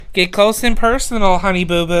Get close and personal, honey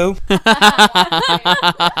boo boo. Too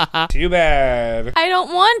bad. I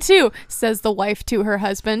don't want to, says the wife to her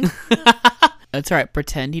husband. That's all right.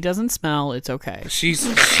 Pretend he doesn't smell. It's okay.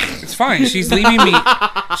 It's fine. She's leaving me.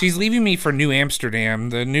 She's leaving me for New Amsterdam,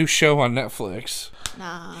 the new show on Netflix.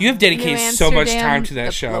 Nah. You have dedicated so much time to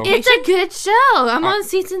that show. It's a good show. I'm on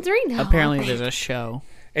season 3 now. Apparently, there's a show.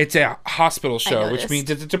 It's a hospital show, which means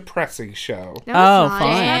it's a depressing show. No, it's not.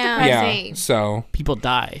 fine. It's not depressing. Yeah, so People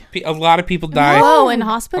die. a lot of people die. Whoa, in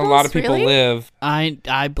hospitals? A lot of people really? live. I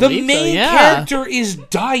The believe main so, yeah. character is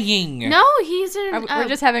dying. No, he's in. We're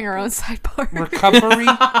just having our own sidebar. Recovery.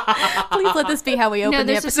 Please let this be how we open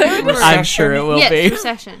the there's a episode. third word. I'm sure it will Yes, be.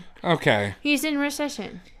 recession. Okay. He's in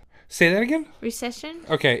recession. Say that again. Recession?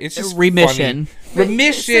 Okay, it's just Remission. funny.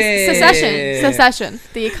 Remission. Secession.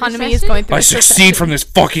 The economy is going through I a succeed secession. from this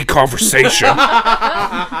fucking conversation.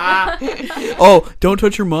 Oh, don't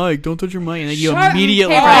touch your mic. Don't touch your mic. And then you Shut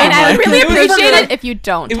immediately up. And I It really was for appreciate good. it if you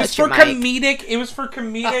don't It was touch for your mic. comedic. It was for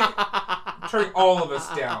comedic. Turning all of us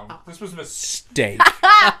down. This was a mistake.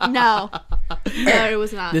 No. No, it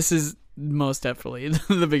was not. This is most definitely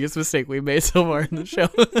the biggest mistake we've made so far in the show.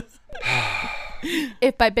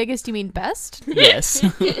 If by biggest you mean best. Yes.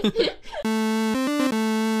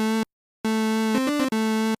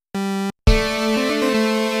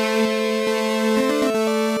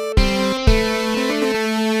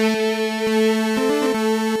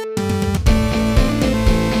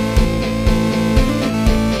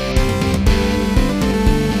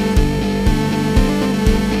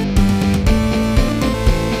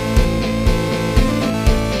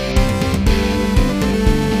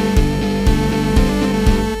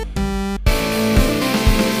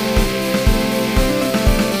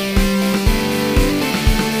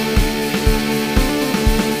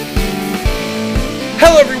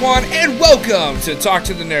 Hello, everyone, and welcome to Talk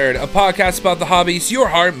to the Nerd, a podcast about the hobbies your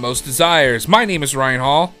heart most desires. My name is Ryan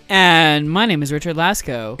Hall. And my name is Richard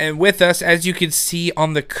Lasco. And with us, as you can see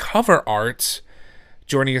on the cover art,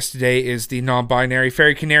 joining us today is the non-binary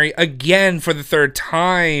Fairy Canary again for the third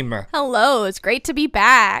time. Hello, it's great to be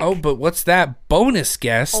back. Oh, but what's that? Bonus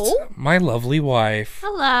guest, Oh? my lovely wife.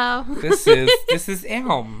 Hello. This is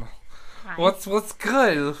Elm. What's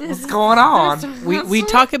good? What's going on? We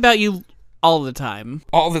talk about you all the time.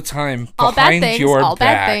 All the time all bad behind things. your All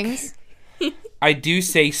back. bad things. I do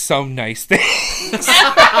say some nice things.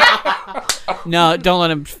 No, don't let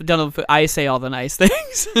him. I say all the nice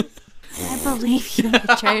things. I believe you,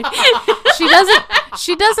 Richard.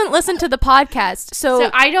 She doesn't listen to the podcast, so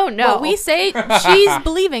I don't know. what we say, she's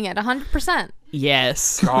believing it 100%.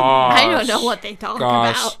 Yes. Gosh. I don't know what they talk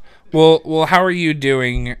about. Well, how are you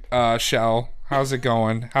doing, Shell? How's it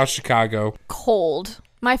going? How's Chicago? Cold.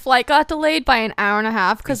 My flight got delayed by an hour and a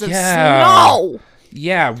half because of Yeah. snow.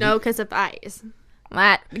 Yeah. No, because of ice.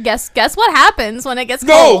 Matt, guess what happens when it gets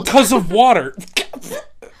No, cold? because of water.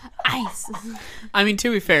 Ice. I mean,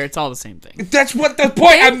 to be fair, it's all the same thing. That's what the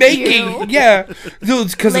point I'm Thank making. you. Yeah. No,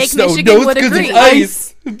 it's because of Lake snow. Michigan No, it's would because of agree.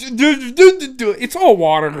 ice. It's all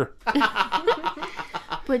water.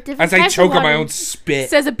 But different As I types of choke on my water. own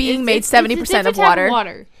spit. Says it being made It's a 70% different of type water.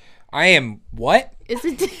 water. I am what? It's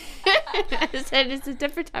a I said it's a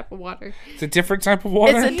different type of water. It's a different type of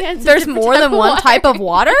water? Yeah, it's a There's different more type than of one water. type of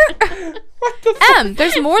water?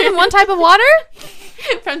 There's more than one type of water?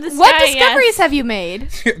 From the sky. What discoveries have you made?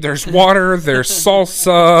 There's water, there's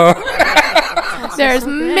salsa, There's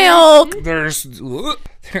milk.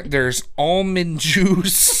 there's almond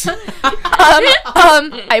juice.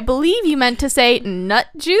 I believe you meant to say nut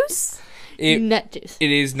juice. Nut juice.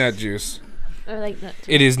 It is nut juice. I like nut juice.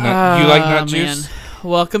 It is nut. You like nut man. juice?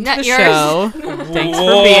 Welcome Not to the yours. show. Thanks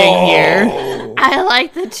for being here. I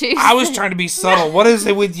like the juice. I was trying to be subtle. What is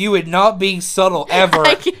it with you and not being subtle ever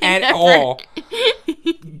at all?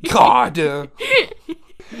 God.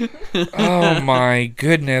 Oh my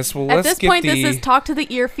goodness. Well, At let's this get point, the... this is Talk to the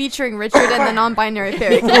Ear featuring Richard and the non-binary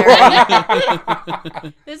fairy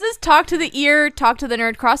canary. This is Talk to the Ear, Talk to the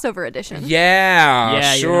Nerd crossover edition. Yeah,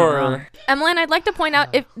 Yeah, you're not sure. wrong. Emmeline, I'd like to point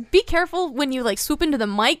out, be careful when you swoop into the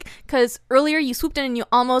mic, because earlier you swooped in and you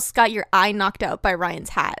almost got your eye knocked out by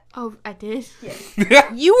Ryan's hat. Oh, I did?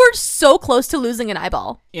 You were so close to losing an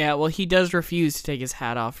eyeball. Yeah, well, he does refuse to take his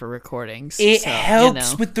hat off for recordings. It so,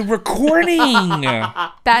 helps with the recording.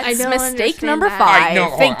 That's don't mistake understand number that. 5. I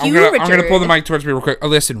know. Thank I'm you, gonna, Richard. I'm gonna pull the mic towards me real quick.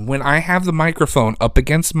 Listen, when I have the microphone up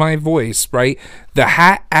against my voice, right, the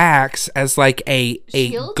hat acts as like a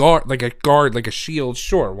Shield? guard, like a shield.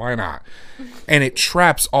 Sure, why not? And it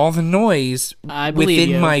traps all the noise I believe within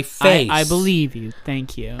you. my face. I believe you.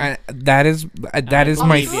 Thank you. And that is my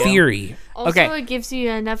Believe theory. Also, Okay. it gives you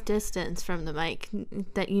enough distance from the mic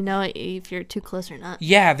that you know if you're too close or not.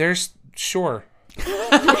 Yeah, there's sure.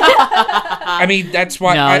 I mean, that's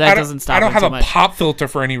why No, I that don't, doesn't stop I don't it have too a much. pop filter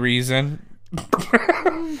for any reason.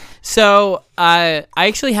 So I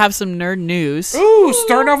actually have some nerd news. Ooh,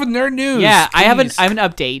 start off with nerd news. Yeah, I have an please.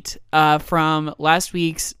 update from last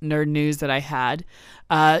week's nerd news that I had.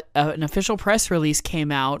 An official press release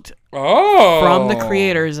came out from the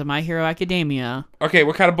creators of My Hero Academia. Okay,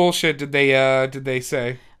 what kind of bullshit did they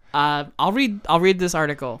say? I'll read this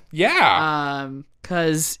article. Yeah.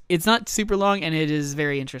 Because it's not super long and it is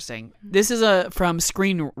very interesting. This is from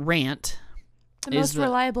Screen Rant. The most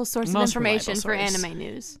reliable source of most information for reliable source. anime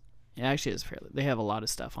news. It actually is fairly. They have a lot of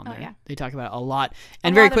stuff on there. Yeah. They talk about it a lot.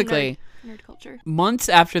 And A very lot of quickly, nerd culture. months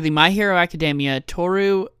after the My Hero Academia,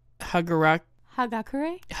 Toru Hagakure,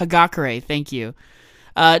 thank you.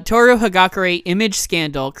 Toru Hagakure image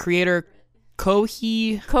scandal, creator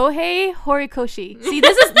Kohei Horikoshi. See,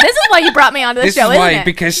 this is why you brought me onto the This show, is why, isn't it?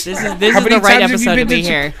 This because is how the many right times have you episode to been be to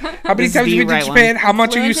here. How many This is times have the you been right to one. Japan? How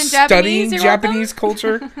much are you Fluent in Japanese, studying you're welcome. Japanese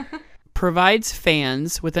culture? Provides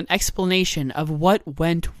fans with an explanation of what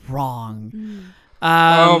went wrong.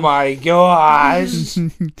 Oh my gosh.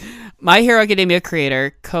 My Hero Academia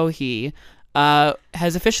creator, Kohei,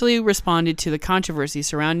 has officially responded to the controversy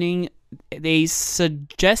surrounding a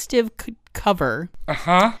suggestive cover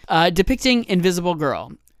depicting Invisible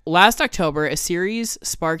Girl. Last October, a series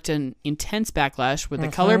sparked an intense backlash with a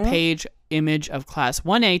color page image of Class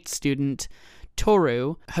 1A student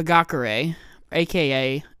Toru Hagakure,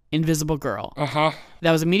 a.k.a. Invisible Girl.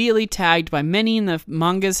 That was immediately tagged by many in the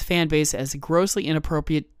manga's fan base as a grossly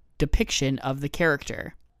inappropriate depiction of the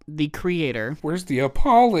character. The creator Where's the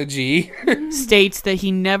apology? states that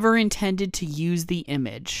he never intended to use the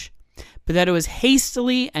image, but that it was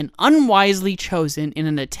hastily and unwisely chosen in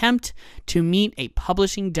an attempt to meet a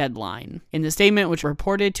publishing deadline. In the statement, which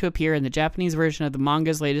reported to appear in the Japanese version of the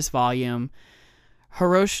manga's latest volume,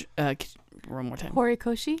 one more time.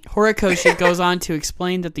 Horikoshi goes on to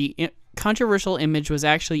explain that the controversial image was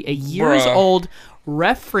actually a years-old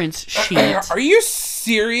reference sheet Are you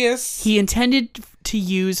serious? he intended to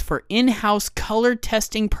use for in-house color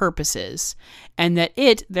testing purposes, and that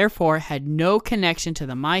it, therefore, had no connection to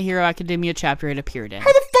the My Hero Academia chapter it appeared in.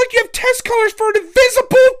 How the fuck you have test colors for an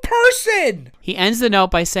invisible person? He ends the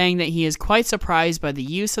note by saying that he is quite surprised by the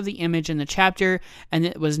use of the image in the chapter, and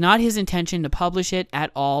that it was not his intention to publish it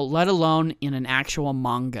at all, let alone in an actual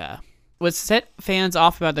manga. What set fans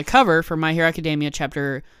off about the cover for My Hero Academia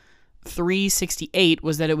chapter 368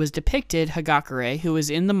 was that it was depicted Hagakure, who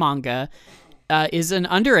is in the manga, is an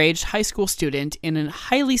underage high school student in a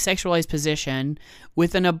highly sexualized position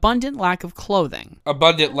with an abundant lack of clothing.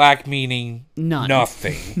 Abundant lack meaning None.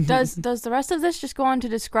 nothing. Does the rest of this just go on to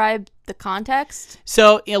describe the context?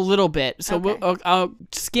 So a little bit. So Okay. I'll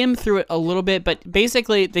skim through it a little bit, but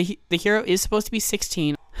basically the hero is supposed to be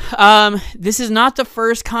 16. This is not the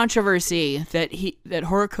first controversy that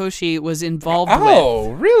Horikoshi was involved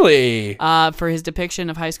Oh, really? with for his depiction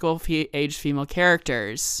of high school aged female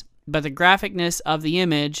characters. But the graphicness of the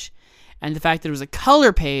image and the fact that it was a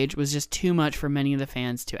color page was just too much for many of the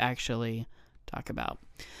fans to actually talk about.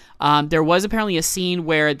 There was apparently a scene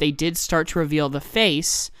where they did start to reveal the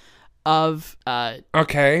face of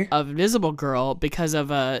Invisible Girl because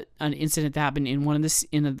of an incident that happened in one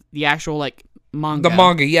of the actual manga. The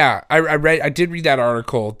manga, yeah. I did read that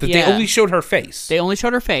article that they only showed her face. They only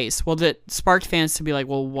showed her face. Well, that sparked fans to be like,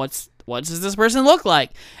 well, what does this person look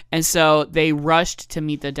like? And so they rushed to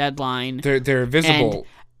meet the deadline. They're visible. And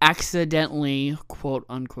accidentally, quote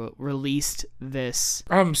unquote, released this.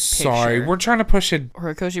 I'm sorry. picture. We're trying to push it.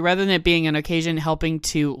 Horikoshi, rather than it being an occasion helping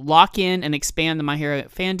to lock in and expand the My Hero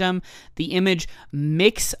fandom, the image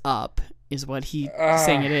mix up is what he's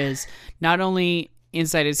saying it is. Not only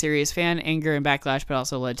incited serious fan anger and backlash, but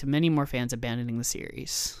also led to many more fans abandoning the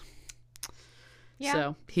series. Yeah.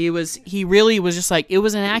 So he really was just like, it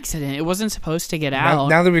was an accident. It wasn't supposed to get out.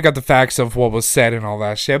 Now that we got the facts of what was said and all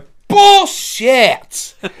that shit.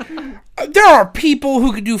 Bullshit! There are people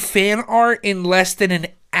who can do fan art in less than an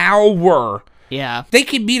hour. Yeah. They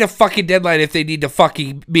can meet a fucking deadline if they need to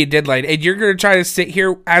fucking meet a deadline. And you're going to try to sit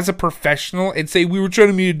here as a professional and say, we were trying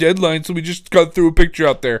to meet a deadline, so we just got threw a picture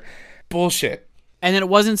out there. Bullshit. And then it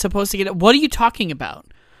wasn't supposed to get. What are you talking about?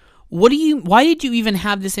 Why did you even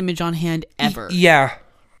have this image on hand ever? Yeah.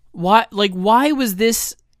 Why was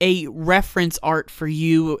this a reference art for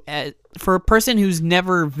you for a person who's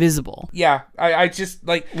never visible? Yeah. I just,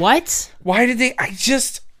 What? why did they,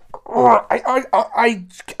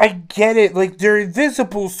 I get it. Like, they're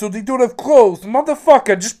invisible, so they don't have clothes.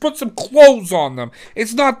 Motherfucker, just put some clothes on them.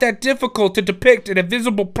 It's not that difficult to depict an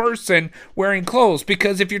invisible person wearing clothes,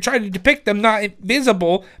 because if you're trying to depict them not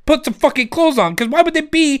invisible, put some fucking clothes on. Because why would they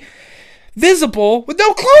be visible with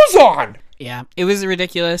no clothes on? Yeah, it was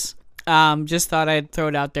ridiculous. Just thought I'd throw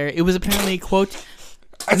it out there. It was apparently, quote,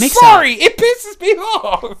 Sorry, it pisses me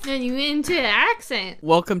off. And you went into the accent.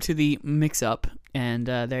 welcome to the mix-up, and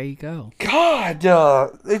there you go. God,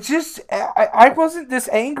 it's just, I wasn't this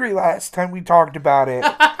angry last time we talked about it.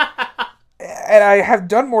 And I have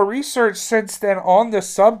done more research since then on the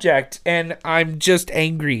subject, and I'm just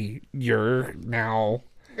angrier now.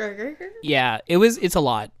 Yeah, it's a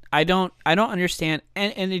lot. I don't understand,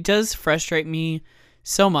 and it does frustrate me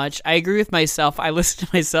so much. I agree with myself. I listened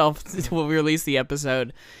to myself when we released the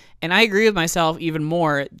episode, and I agree with myself even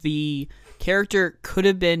more. The character could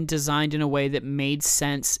have been designed in a way that made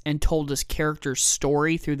sense and told us character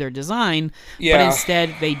story through their design, but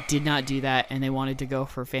instead they did not do that, and they wanted to go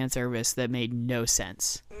for fan service that made no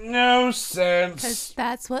sense. No sense. Because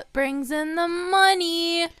that's what brings in the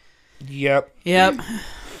money. Yep.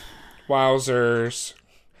 Wowzers.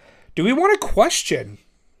 Do we want a question?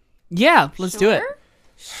 Yeah, let's do it.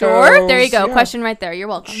 Sure. There you go. Yeah. Question right there. You're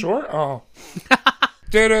welcome. Sure. Oh.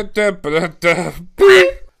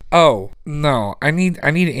 Oh no! I need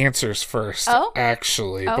answers first. Oh?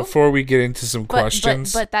 Actually, Oh? before we get into some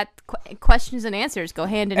questions. But that questions and answers go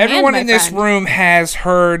hand in Everyone hand. in this room has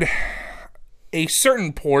heard a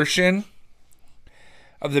certain portion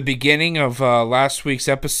of the beginning of last week's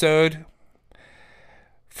episode.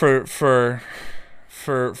 For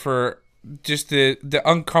just the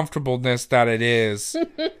uncomfortableness that it is.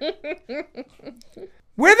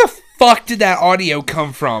 Where the fuck did that audio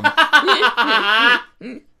come from?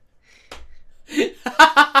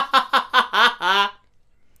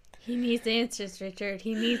 He needs answers, Richard.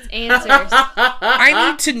 He needs answers. I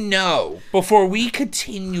need to know before we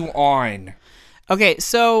continue on. Okay,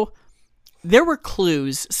 so there were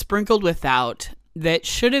clues sprinkled without that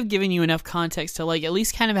should have given you enough context to like at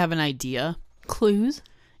least kind of have an idea. Clues.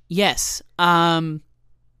 Yes. And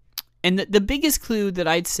the biggest clue that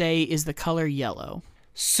I'd say is the color yellow.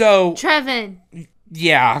 So, Trevin.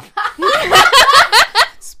 yeah.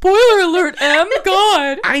 Spoiler alert, M.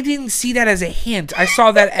 God. I didn't see that as a hint. I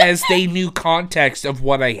saw that as they knew context of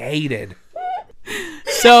what I hated.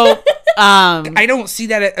 So, I don't see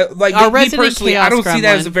that like Our me resident personally. Chaos I don't see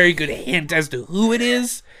that as Gremlin. a very good hint as to who it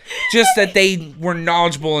is. Just that they were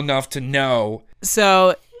knowledgeable enough to know.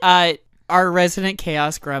 So, our resident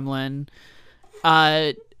Chaos Gremlin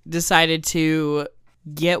decided to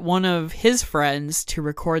get one of his friends to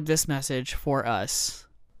record this message for us.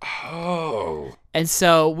 Oh, And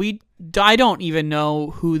so I don't even know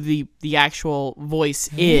who the actual voice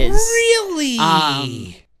is.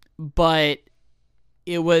 really? But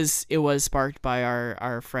it was sparked by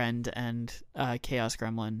our friend and Chaos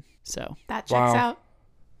Gremlin. So That checks Wow. out.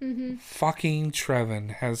 Fucking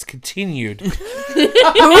Trevin has continued.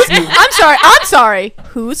 I'm sorry.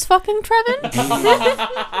 Who's fucking Trevin?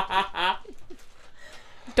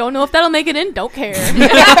 Don't know if that'll make it in. Don't care.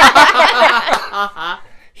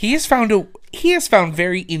 He has found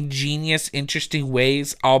very ingenious, interesting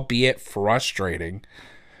ways, albeit frustrating,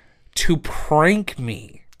 to prank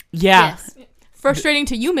me. yeah, Yes. Frustrating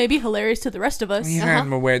to you, maybe hilarious to the rest of us. Yeah,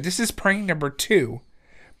 I'm aware. This is prank number 2.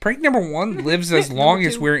 Prank number 1 lives as long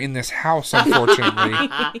as we're in this house, unfortunately.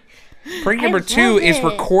 Prank number 2 is it.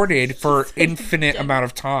 recorded for infinite amount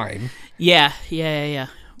of time. yeah.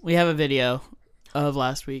 We have a video of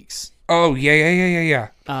last week's Oh, yeah.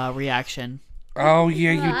 reaction. Oh,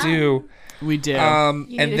 yeah, you do. We do. You And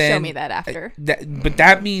need to then show me that after. But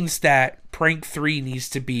that means that prank 3 needs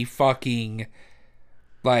to be fucking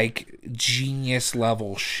like genius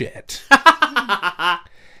level shit.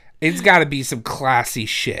 It's got to be some classy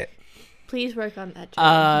shit. Please work on that,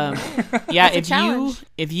 Trevin. Yeah, It's a challenge.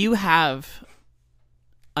 if you have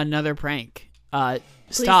another prank,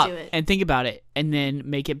 stop do it. and think about it, and then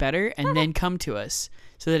make it better, and then come to us.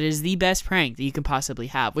 So that it is the best prank that you can possibly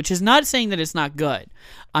have. Which is not saying that it's not good.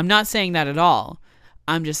 I'm not saying that at all.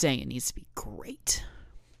 I'm just saying it needs to be great.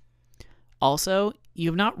 Also, you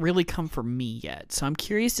have not really come for me yet, so I'm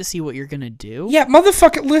curious to see what you're gonna do. Yeah,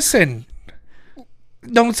 motherfucker, listen.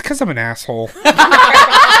 No, it's because I'm an asshole.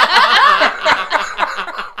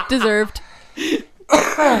 Deserved.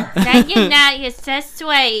 No, you're not. You're so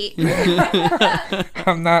sweet.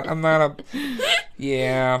 I'm not a...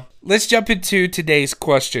 Yeah. Let's jump into today's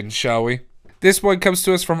question, shall we? This one comes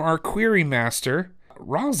to us from our query master,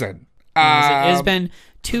 Rosin. It has been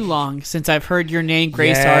too long since I've heard your name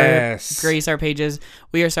grace our pages.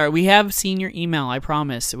 We are sorry. We have seen your email, I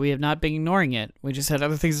promise. We have not been ignoring it. We just had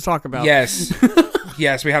other things to talk about. Yes.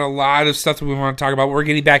 Yes, we had a lot of stuff that we want to talk about. We're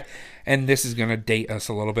getting back, and this is going to date us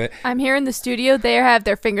a little bit. I'm here in the studio. They have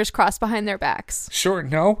their fingers crossed behind their backs. Sure.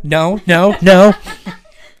 No.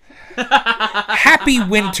 Happy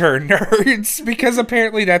winter, nerds, because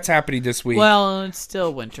apparently that's happening this week. Well, it's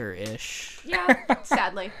still winter-ish. Yeah,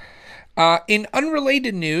 sadly. In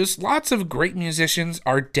unrelated news, lots of great musicians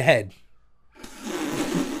are dead.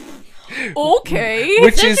 Okay.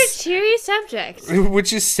 Which Such a cheery subject.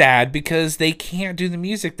 Which is sad because they can't do the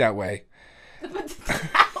music that way.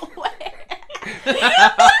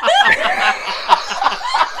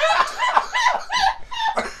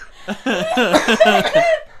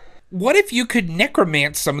 What if you could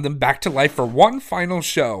necromance some of them back to life for one final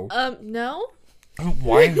show? No.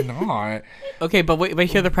 Why not? Okay, but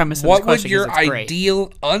hear the premise of this What question. would your 'cause it's great. ideal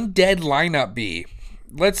undead lineup be?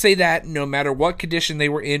 Let's say that no matter what condition they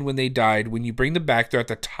were in when they died, when you bring them back, they're at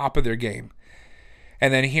the top of their game.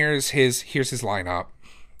 And then here's his lineup,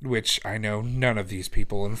 which I know none of these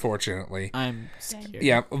people, unfortunately. I'm scared.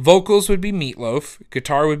 Yeah, vocals would be Meatloaf.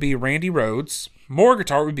 Guitar would be Randy Rhoads. More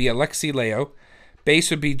guitar would be Alexi Leo.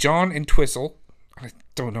 Bass would be John Entwistle. I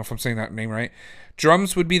don't know if I'm saying that name right.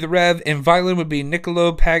 Drums would be the Rev, and violin would be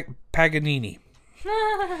Niccolo Paganini.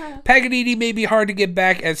 Paganini may be hard to get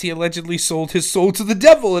back as he allegedly sold his soul to the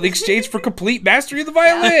devil in exchange for complete mastery of the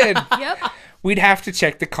violin. Yep. We'd have to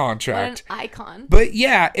check the What contract. an icon. But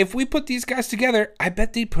yeah, if we put these guys together, I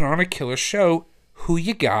bet they'd put on a killer show. Who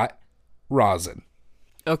you got? Rosin.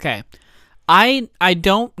 Okay. I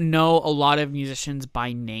don't know a lot of musicians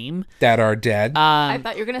by name. That are dead. I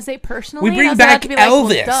thought you were going to say personally. we and I bring was about back to be like, well,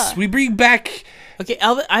 Elvis. duh. We bring back... Okay,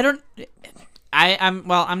 Elvis.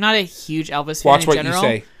 I'm not a huge Elvis fan Watch in what general. you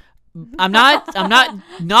say. I'm not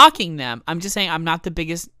knocking them. I'm just saying I'm not the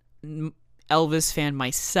biggest Elvis fan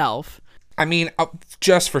myself. I mean,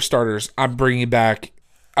 just for starters, I'm bringing back...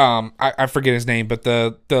 I forget his name, but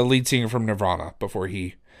the lead singer from Nirvana before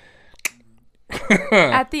he...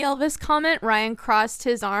 At the Elvis comment, Ryan crossed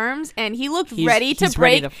his arms and he looked ready to he's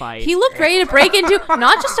break. ready to fight. He looked ready to break into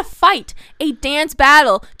not just a fight, a dance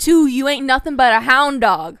battle to "You Ain't Nothing But a Hound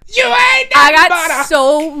Dog." You ain't I got but a-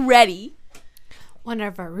 so ready. One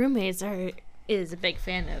of our roommates is a big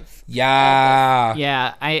fan of. Yeah.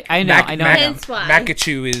 Yeah, I know. I know. Hence why.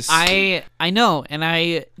 Makachu is... I know, and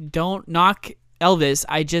I don't knock Elvis.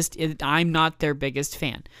 I'm not their biggest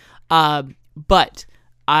fan. But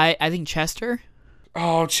I think Chester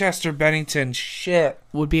Oh, Chester Bennington. Shit.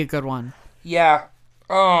 would be a good one. Yeah.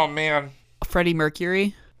 Oh, man. Freddie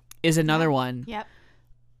Mercury is another one. Yep.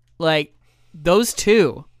 Like, those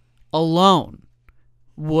two alone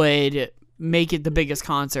would make it the biggest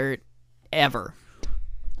concert ever.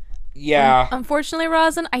 Yeah. Unfortunately,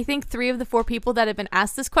 Rosin, I think 3 of the 4 people that have been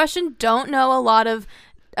asked this question don't know a lot of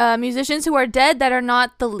musicians who are dead that are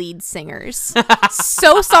not the lead singers.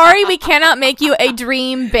 So sorry, we cannot make you a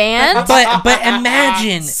dream band. But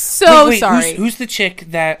imagine. So sorry. Who's the chick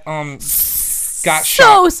that got shot?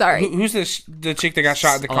 So sorry. Who's the chick that got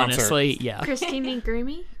shot at the concert? Honestly, yeah. Christine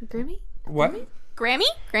Grimmy? What? Grammy?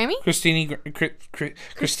 Christine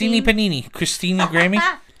Panini. Christina Grammy.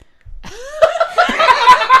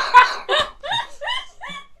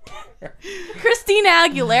 Christina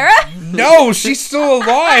Aguilera? No, she's still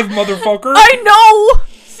alive, motherfucker. I know!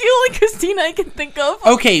 It's the only Christina I can think of.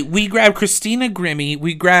 Okay, we grab Christina Grimmie,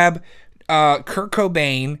 we grab Kurt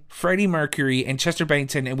Cobain, Freddie Mercury, and Chester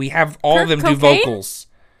Bennington, and we have all of them do Cobain? vocals.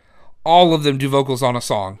 All of them do vocals on a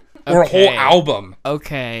song. Or a Okay. whole album.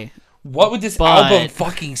 Okay. What would this But- album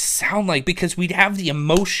fucking sound like? Because we'd have the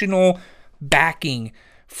emotional backing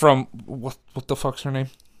from... What the fuck's her name?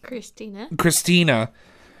 Christina.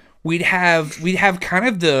 We'd have kind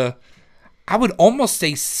of the... I would almost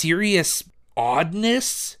say serious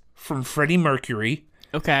oddness from Freddie Mercury.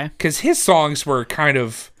 Okay. Because his songs were kind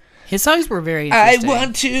of... His songs were very I interesting.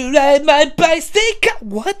 want to ride my bicycle.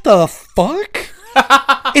 What the fuck?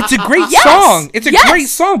 It's a great Yes! song. It's a Yes! great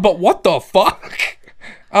song, but what the fuck?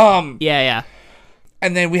 Yeah.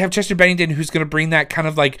 And then we have Chester Bennington, who's going to bring that kind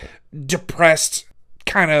of like depressed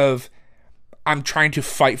kind of I'm trying to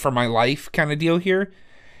fight for my life kind of deal here.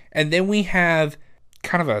 And then we have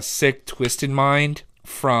kind of a sick, twisted mind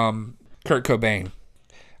from Kurt Cobain.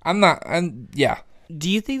 Yeah. Do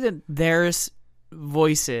you think that their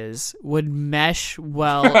voices would mesh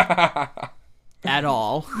well at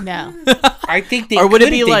all? No. I think they Or would could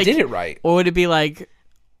it be if they like- did it right. Or would it be like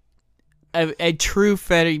a true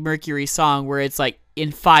Freddie Mercury song where it's like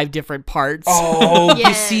in 5 different parts. Oh, you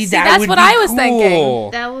Yes. see, See, that that's would what be I was cool.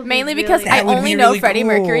 thinking. That would be Mainly really because good. I That would only be know really Freddie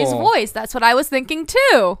Mercury's cool. voice. That's what I was thinking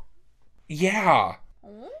too. Yeah.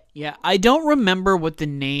 Yeah, I don't remember what the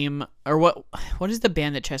name or what is the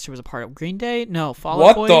band that Chester was a part of? Green Day? No, Fall Out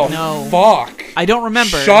What Boy? the No. fuck? I don't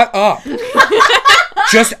remember. Shut up.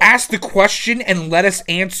 Just ask the question and let us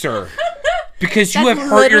answer. Because you That's have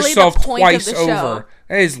hurt literally the yourself point of twice the show. over.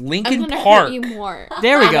 That is I'm Linkin gonna Park. hurt you more.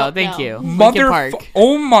 There we I go. don't Thank know. you. Linkin Mother. Park.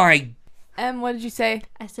 Oh my. What did you say?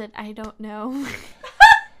 I said I don't know.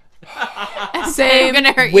 Same. I'm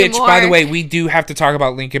gonna hurt Which, you more. by the way, we do have to talk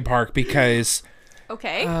about Linkin Park because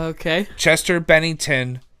Okay. Okay. Chester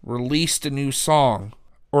Bennington released a new song.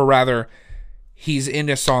 Or rather, he's in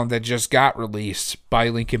a song that just got released by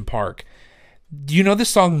Linkin Park. Do you know the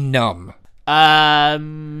song Numb?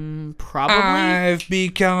 Probably. I've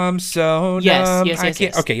become so Yes, numb. yes, I yes,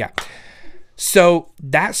 can't- yes. Okay, yeah. So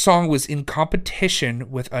that song was in competition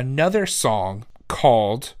with another song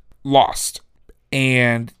called Lost.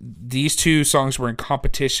 And these two songs were in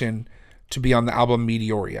competition to be on the album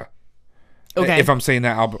Meteoria. Okay. If I'm saying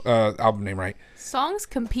that album name right. Songs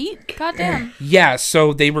compete? Goddamn. Yeah,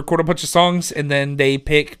 so they record a bunch of songs and then they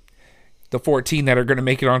pick the 14 that are going to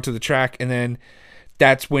make it onto the track. And then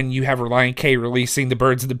that's when you have Reliant K releasing the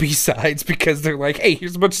Birds and the B-sides because they're like, hey,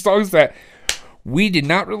 here's a bunch of songs that we did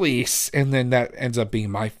not release. And then that ends up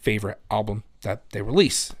being my favorite album that they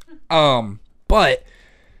release. But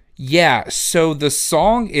yeah, so the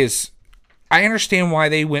song is, I understand why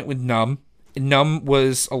they went with Numb. Numb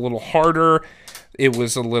was a little harder. It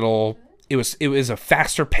was a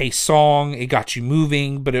faster paced song. It got you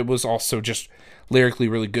moving, but it was also just lyrically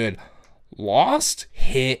really good. Lost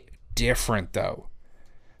hit different though,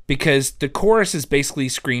 because the chorus is basically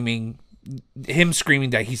him screaming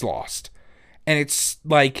that he's lost. And it's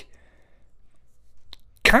like,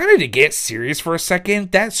 kind of to get serious for a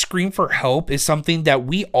second, that scream for help is something that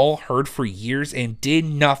we all heard for years and did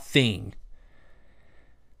nothing.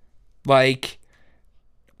 Like,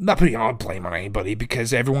 I'm not putting all blame on anybody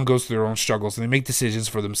because everyone goes through their own struggles and they make decisions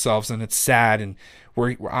for themselves, and it's sad, and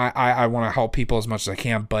I want to help people as much as I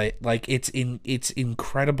can, but like it's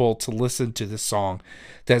incredible to listen to this song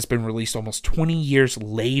that's been released almost 20 years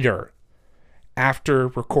later after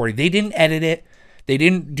recording. They didn't edit it. They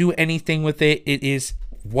didn't do anything with it. It is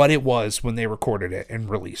what it was when they recorded it and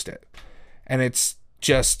released it. And it's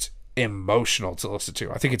just emotional to listen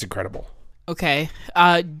to. I think it's incredible. Okay.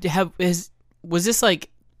 Was this like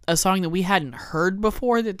a song that we hadn't heard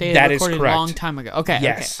before that they had That is recorded a correct. long time ago? Okay.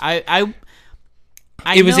 Yes. Okay.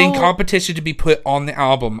 It was in know- competition to be put on the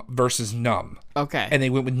album versus Numb. Okay. And they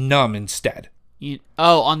went with Numb instead.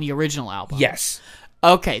 On the original album. Yes.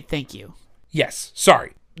 Okay. Thank you. Yes.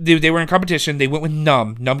 Sorry. They were in competition. They went with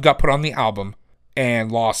Numb. Numb got put on the album.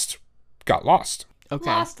 And Lost got lost. Okay.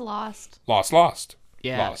 Lost.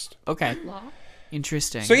 Yeah. Lost. Okay.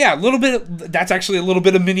 Interesting. So yeah, that's actually a little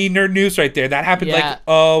bit of mini nerd news right there. That happened Yeah. like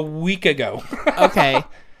a week ago. Okay.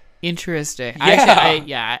 Interesting.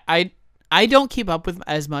 Yeah. I don't keep up with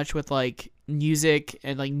as much with like music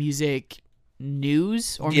and like music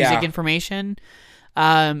news or Yeah. music information.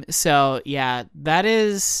 So yeah, that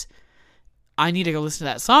is. I need to go listen to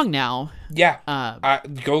that song now. Yeah.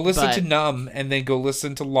 Go listen but- to Numb and then go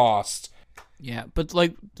listen to Lost. Yeah, but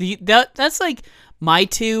like that's like my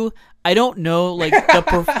two. I don't know like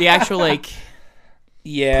the actual like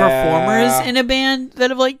Yeah. performers in a band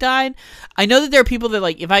that have like died. I know that there are people that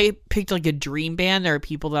like if I picked like a dream band, there are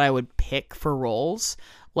people that I would pick for roles.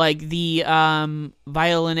 Like the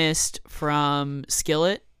violinist from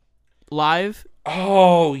Skillet live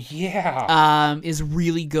Oh yeah. is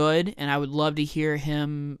really good, and I would love to hear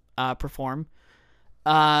him perform.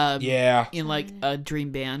 Yeah. In like a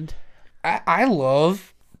dream band. I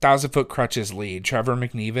love Thousand Foot Crutch's lead, Trevor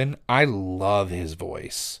McNeven. I love his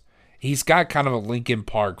voice. He's got kind of a Linkin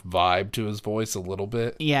Park vibe to his voice a little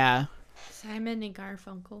bit. Yeah. Simon and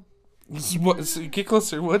Garfunkel. What, so get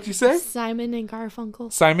closer. What'd you say? Simon and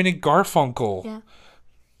Garfunkel. Simon and Garfunkel. Yeah.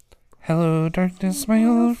 Hello, darkness, my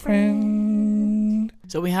old friend.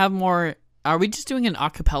 So we have more. Are we just doing an a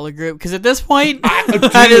cappella group? Because at this point,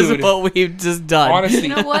 that dude. is what we've just done. Honestly, You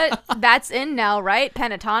know what? That's in now, right?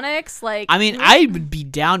 Pentatonics, like. I mean, I would be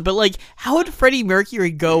down, but like, how would Freddie Mercury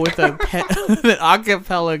go with an a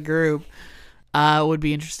cappella group? Would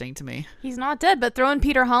be interesting to me. He's not dead, but throw in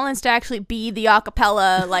Peter Hollins to actually be the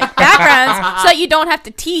acapella like backgrounds, so that you don't have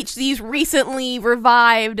to teach these recently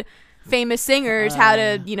revived famous singers how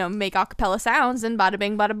to, make acapella sounds, and bada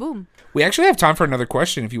bing, bada boom. we actually have time for another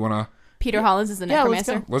question if you want to. Peter Hollins is the Yeah, let's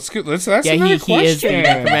necromancer. go. Let's ask Yeah, another he is the question.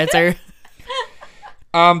 necromancer.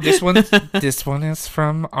 This one is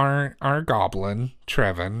from our goblin,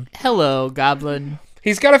 Trevin. Hello, Goblin.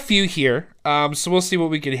 He's got a few here, so we'll see what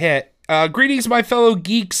we can hit. Greetings, my fellow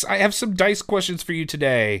geeks. I have some dice questions for you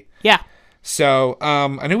today. Yeah, So,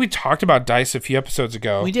 I know we talked about dice a few episodes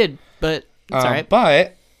ago. we did, but it's all right.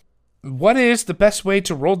 But what is the best way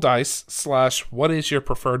to roll dice / what is your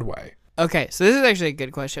preferred way? Okay, so this is actually a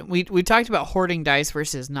good question. We talked about hoarding dice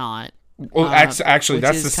versus not. Well, actually, which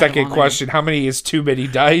that's is the kind of second on there. question. How many is too many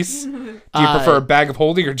dice? Do you prefer a bag of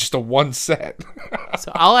holding or just a one set?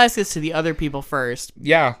 So I'll ask this to the other people first.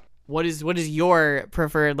 Yeah. What is your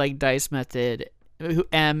preferred like dice method?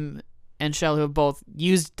 And Shell, who have both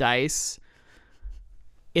used dice.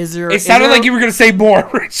 It sounded like you were going to say more,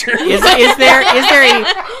 Richard. Is there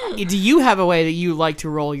a? Do you have a way that you like to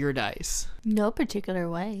roll your dice? No particular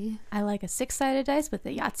way. I like a 6-sided dice with a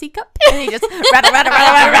Yahtzee cup, and you just rattle.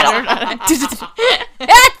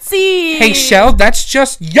 Yahtzee. Hey, Shell, that's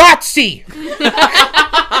just Yahtzee.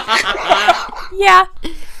 Yeah,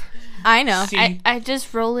 I know. I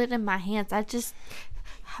just roll it in my hands. I just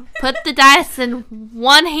put the dice in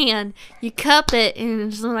one hand. You cup it and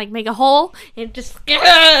just like make a hole and just.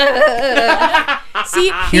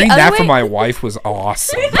 See, Hearing the other that way, from my wife was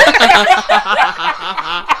awesome.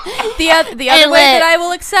 the other way that I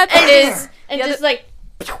will accept is And just like.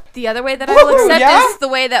 the other way that I will accept yeah? is the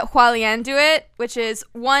way that Hualien do it, which is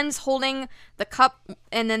one's holding the cup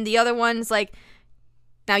and then the other one's like,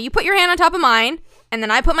 now you put your hand on top of mine. And then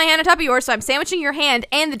I put my hand on top of yours, so I'm sandwiching your hand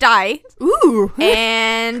and the die. Ooh.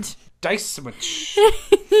 And Dice switch.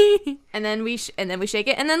 and then we shake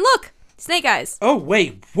it, and then look, snake eyes. Oh,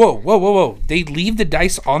 wait. Whoa. They leave the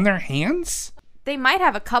dice on their hands? They might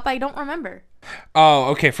have a cup. I don't remember. Oh,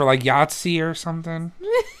 okay, for like Yahtzee or something?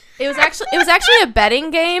 It was actually a betting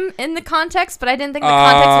game in the context, but I didn't think the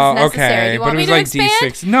context was necessary. Okay, You but want it me was to like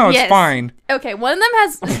expand? D6. No, it's Yes. fine. Okay, one of them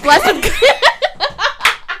has blessed with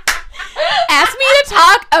asked me to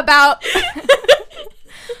talk about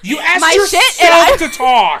You asked My shit, yourself to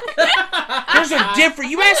talk. There's a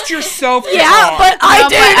difference. You asked yourself to talk. but I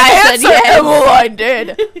didn't answer. Emeline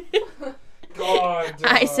did. God,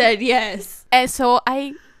 I said yes. And so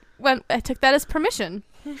I took that as permission.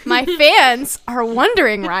 My fans are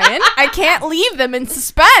wondering, Ryan. I can't leave them in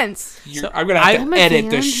suspense. I'm going to have I'm to a edit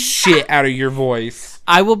the fan. shit out of your voice.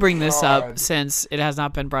 I will bring this God. up since it has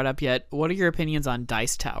not been brought up yet. What are your opinions on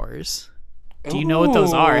dice towers? Do you know what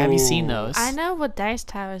those are? Have you seen those? I know what dice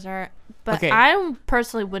towers are, but Okay. I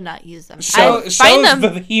personally would not use them. I Shell find is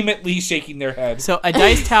them. vehemently shaking their head. So a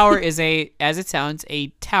dice tower is as it sounds, a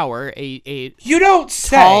tower, a You don't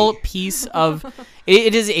say. tall piece of.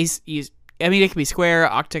 It is I mean, it can be square,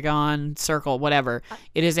 octagon, circle, whatever.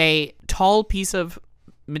 It is a tall piece of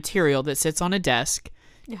material that sits on a desk,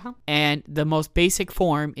 and the most basic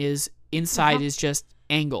form is inside is just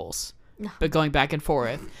angles, but going back and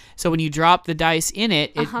forth. So when you drop the dice in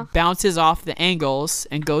it, it bounces off the angles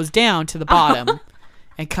and goes down to the bottom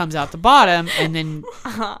and comes out the bottom, and then...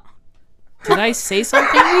 Did I say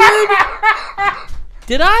something weird?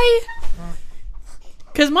 Did I?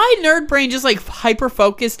 Because my nerd brain just like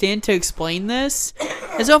hyper-focused in to explain this.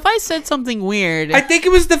 And so if I said something weird... I think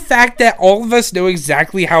it was the fact that all of us know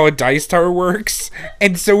exactly how a dice tower works,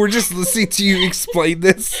 and so we're just listening to you explain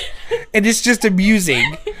this, and it's just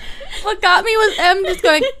amusing. What got me was M just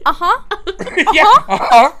going,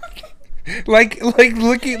 Like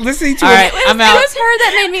looking, listening to All right, I'm It out. was her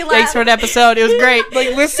that made me laugh. Thanks for the episode. It was great. like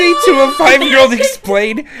listening to a 5-year-old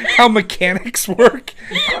explain how mechanics work,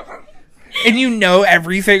 and you know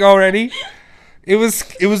everything already. It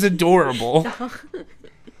was adorable.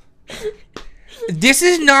 This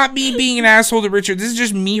is not me being an asshole to Richard. This is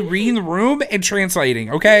just me reading the room and translating.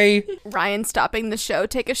 Okay. Ryan stopping the show.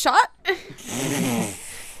 Take a shot.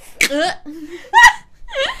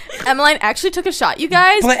 Emmeline actually took a shot, you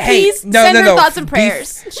guys. But hey, Please no, send no, her no. thoughts and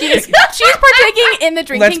prayers. She's partaking in the Let's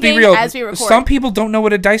drinking be game real. as we record. Some people don't know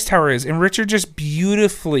what a dice tower is, and Richard just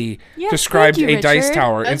beautifully described thank you, a dice Richard.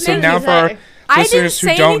 tower. And That's so amazing. now for our I didn't listeners who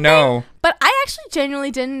say don't anything, know, but I actually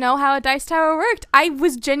genuinely didn't know how a dice tower worked. I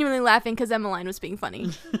was genuinely laughing because Emmeline was being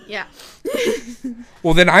funny. Yeah.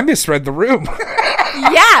 well, then I misread the room.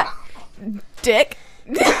 Yeah, dick.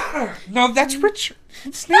 No, that's Richard.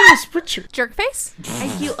 His name is Richard. Jerkface.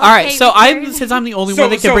 All right, so since I'm the only one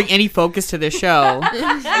that can bring any focus to this show.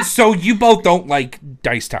 So you both don't like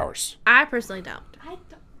dice towers. I personally don't.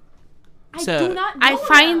 I So- do not. I know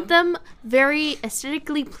find them. them very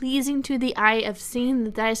aesthetically pleasing to the eye of seeing the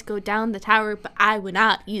dice go down the tower, but I would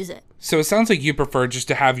not use it. So it sounds like you prefer just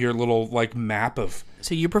to have your little like map of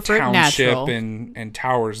So you prefer it township natural. and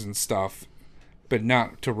towers and stuff. but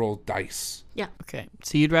not to roll dice. Yeah. Okay,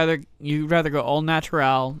 so you'd rather go all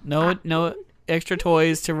natural, no extra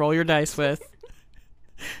toys to roll your dice with,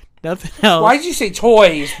 nothing else. Why'd you say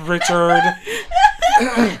toys, Richard?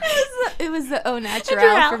 It was the au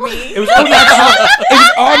naturel for me. It was all natural. It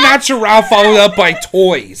was all natural followed up by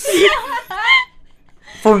toys.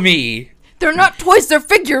 For me. They're not toys, they're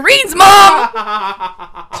figurines, Mom!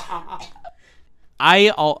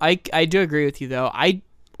 I do agree with you though. I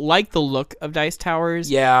like the look of dice towers.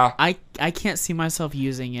 Yeah. I can't see myself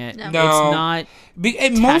using it. No. It's No. not.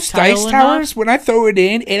 And most dice tactile towers, enough. when I throw it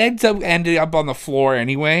in, it ended up on the floor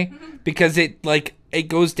anyway because it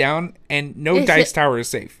goes down and no Is dice it- tower is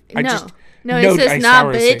safe. No, no it says dice nah,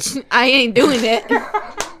 tower is safe. bitch. I ain't doing it.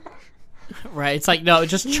 Right. It's like, no, it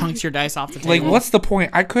just chunks your dice off the table. Like, what's the point?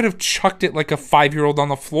 I could have chucked it like a 5-year-old on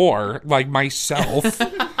the floor, like myself.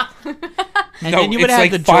 And No, then you would it's have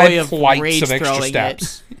like the 5 joy of flights rage of extra throwing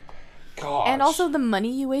steps. Gosh. And also the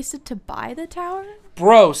money you wasted to buy the tower?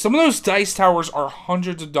 Bro, some of those dice towers are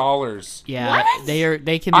hundreds of dollars. it. Yeah, What?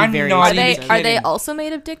 they can be I'm very not Are they expensive. even are they kidding. also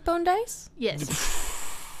made of dick bone dice? Yes.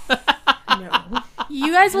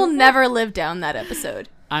 You guys will never live down that episode.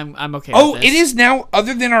 I'm okay. Oh, with it this. is now,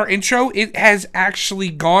 other than our intro, it has actually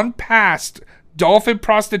gone past dolphin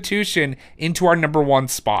prostitution into our number 1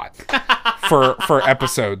 spot for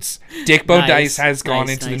episodes. Dick Bone Nice, Dice has gone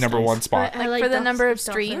nice, into nice, the number nice. 1 spot. I like for the dolphin- number of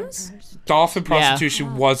dolphin streams? vampires. Dolphin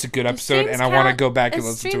prostitution was a good episode, and I want to go back and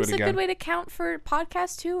listen to it Streams a good again. way to count for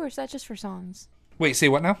podcasts too, or is that just for songs? Wait, say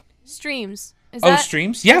what now? Streams. Is Oh, that,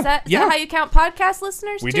 streams? Yeah, Is that yeah. how you count podcast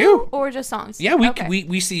listeners We too? do. Or just songs? Yeah, Okay.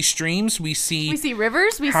 we see streams, we see We see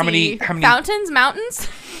rivers, we How see many- fountains, mountains.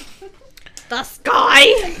 The sky.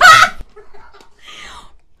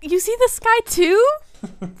 You see the sky too?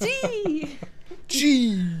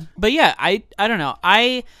 Gee. But yeah, I don't know.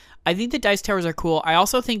 I think the dice towers are cool. I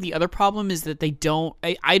also think the other problem is that they don't.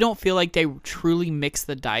 I don't feel like they truly mix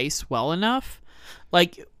the dice well enough.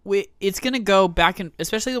 Like it's gonna go back and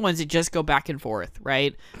especially the ones that just go back and forth,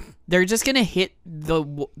 right? They're just gonna hit the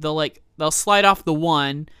like they'll slide off the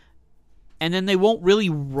one, and then they won't really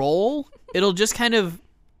roll. It'll just kind of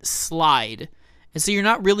slide. And so you're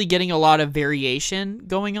not really getting a lot of variation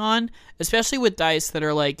going on, especially with dice that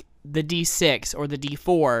are like the D6 or the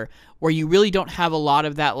D4, where you really don't have a lot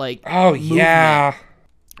of that like Oh, movement. yeah.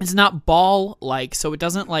 It's not ball like, so it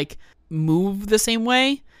doesn't like move the same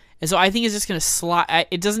way. And so I think it's just going to slide.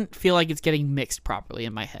 It doesn't feel like it's getting mixed properly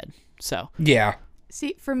in my head. So Yeah.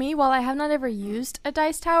 See, for me, while I have not ever used a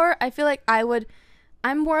dice tower, I feel like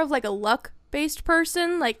I'm more of like a luck based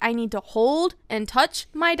person. Like I need to hold and touch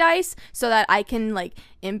my dice so that I can like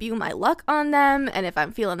imbue my luck on them, and if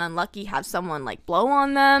I'm feeling unlucky, have someone like blow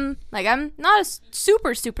on them. Like I'm not a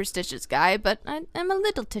super superstitious guy, but I'm a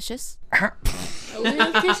little titious.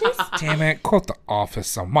 Damn it, quote The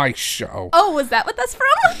Office on my show. Oh, was that what that's from?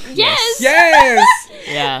 Yes. Yes!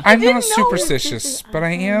 yeah, I'm not know. superstitious, but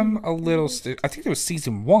I am a little. I think it was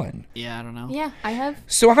season 1. yeah, I don't know. Yeah, I have.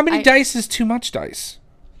 So how many I- dice is too much dice?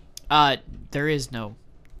 There is no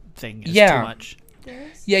thing. It's Yeah. too much.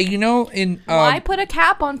 Yeah, you know in Why put a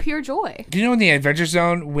cap on pure joy? you know in the Adventure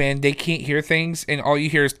Zone when they can't hear things and all you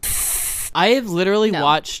hear is. I have literally No.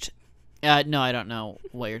 watched. No, I don't know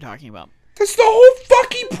what you're talking about. That's the whole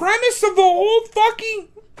fucking premise of the whole fucking.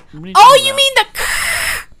 What are you Oh, talking you about? mean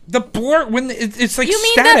the? The blur when it's like You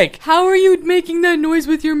mean static. How are you making that noise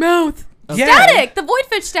with your mouth? Yeah. Static. The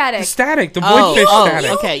voidfish static. The static. The Oh, voidfish oh,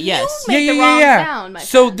 static. okay, yes. made the wrong sound, my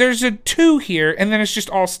So friend. there's a 2 here, and then it's just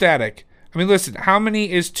all static. I mean, listen, how many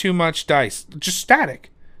is too much dice? Just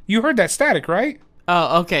static. You heard that static, right?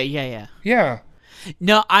 Oh, okay, yeah. Yeah.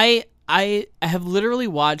 No, I have literally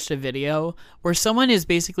watched a video where someone is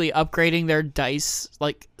basically upgrading their dice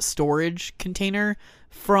like storage container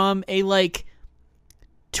from a like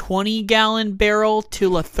 20-gallon barrel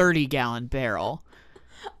to a 30-gallon barrel.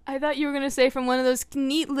 I thought you were gonna say from one of those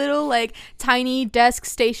neat little like tiny desk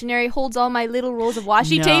stationary holds all my little rolls of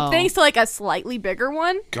washi No. tape things to like a slightly bigger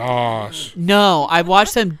one. Gosh. No, I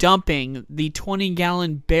watched them dumping the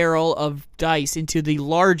 20-gallon barrel of dice into the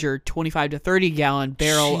larger 25 to 30-gallon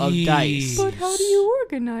barrel of dice. But how do you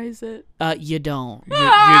organize it? You don't.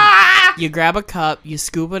 Ah! You grab a cup, you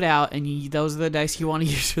scoop it out, and those are the dice you want to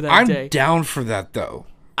use for that I'm day. down for that though.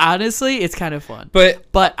 Honestly, it's kind of fun. But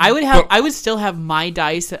I would but- I would still have my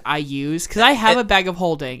dice that I use because I have a bag of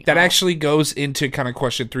holding. that actually goes into kind of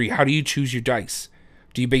question 3. How do you choose your dice?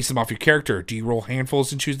 Do you base them off your character? Do you roll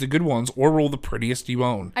handfuls and choose the good ones, or roll the prettiest you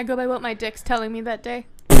own? I go by what my dick's telling me that day.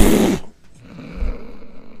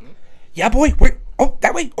 Yeah, boy. Wait. Oh,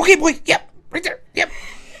 that way. Okay, boy. Yep. Right there. Yep.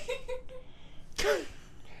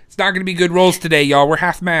 It's not going to be good rolls today, y'all. We're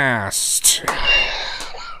half-mast.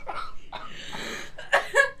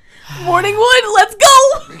 Morning wood, let's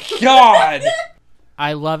go. God.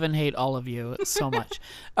 I love and hate all of you so much.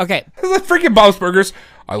 Okay. The freaking Bob's Burgers.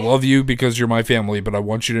 I love you because you're my family, but I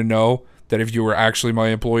want you to know that if you were actually my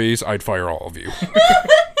employees, I'd fire all of you.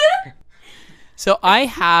 So I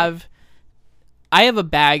have a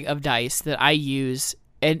bag of dice that I use,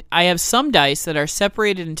 and I have some dice that are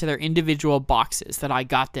separated into their individual boxes that I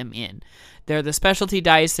got them in. They're the specialty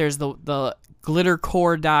dice. There's the glitter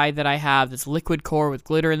core die that I have. This liquid core with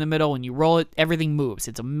glitter in the middle. When you roll it, everything moves.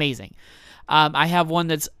 It's amazing. I have one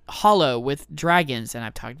that's hollow with dragons, and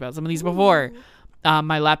I've talked about some of these before.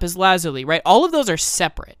 My lapis lazuli, right? All of those are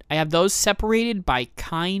separate. I have those separated by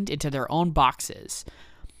kind into their own boxes.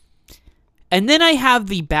 And then I have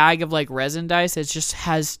the bag of like resin dice that just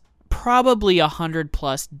has probably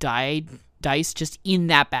 100+ dice just in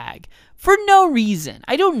that bag for no reason.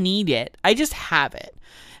 I don't need it. I just have it.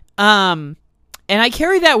 And I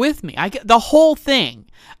carry that with me. The whole thing.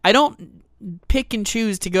 I don't pick and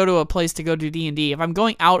choose to go to a place to go do D&D. If I'm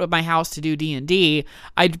going out of my house to do D&D,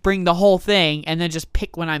 I'd bring the whole thing and then just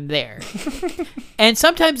pick when I'm there. And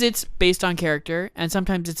sometimes it's based on character, and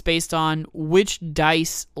sometimes it's based on which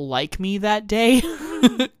dice like me that day,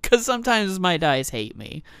 because sometimes my dice hate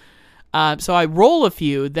me. So I roll a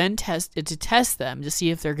few, then test them to see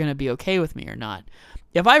if they're going to be okay with me or not.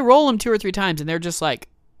 If I roll them 2 or 3 times and they're just like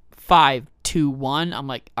 5, 2, 1, I'm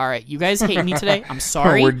like, all right, you guys hate me today. I'm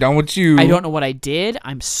sorry. We're done with you. I don't know what I did.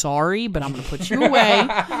 I'm sorry, but I'm going to put you away.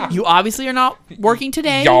 You obviously are not working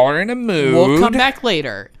today. Y'all are in a mood. We'll come back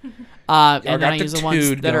later. And then got I the use the ones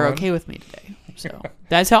tood that are going. okay with me today. So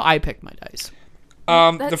that's how I pick my dice.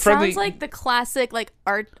 That the friendly sounds like the classic like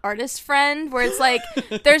artist friend where it's like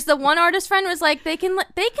there's the one artist friend where it's like they can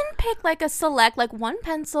pick like a select like one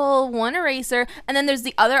pencil, one eraser, and then there's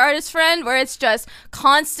the other artist friend where it's just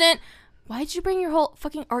constant. Why'd you bring your whole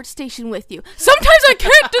fucking art station with you? Sometimes I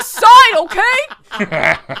can't decide,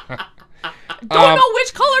 okay? Don't know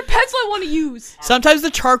which color pencil I want to use. Sometimes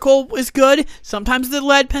the charcoal is good. Sometimes the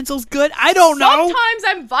lead pencil's good. I don't know. Sometimes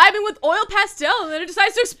I'm vibing with oil pastel and then it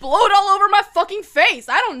decides to explode all over my fucking face.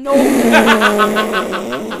 I don't know.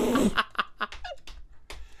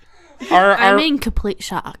 I'm in complete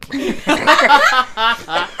shock.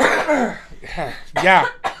 Yeah.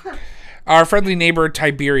 Our friendly neighbor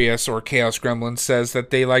Tiberius, or Chaos Gremlin, says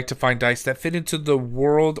that they like to find dice that fit into the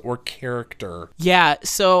world or character. Yeah,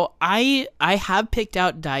 so I have picked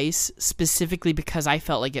out dice specifically because I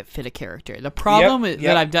felt like it fit a character. The problem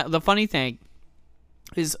that I've done, the funny thing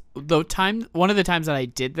is one of the times that I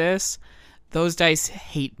did this, those dice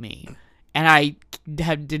hate me. And I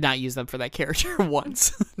did not use them for that character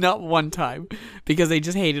once. Not one time. Because they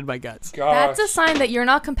just hated my guts. Gosh. That's a sign that you're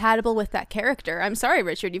not compatible with that character. I'm sorry,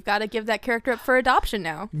 Richard. You've got to give that character up for adoption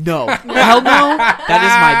now. No. Hell no. That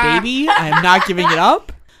is my baby. I am not giving it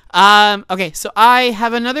up. Okay, so I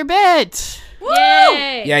have another bet.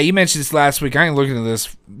 Yay! Yeah, you mentioned this last week. I ain't looking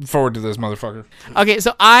forward to this, motherfucker. Okay,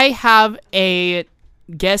 so I have a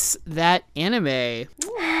guess that anime.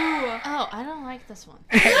 Oh, I don't like this one.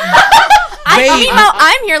 Meanwhile,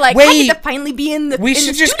 I'm here like, I Wait. get to finally be in the We in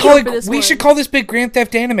should the just studio call it. for this We one. should call this bit Grand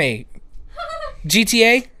Theft Anime.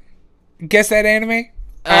 GTA. Guess that anime.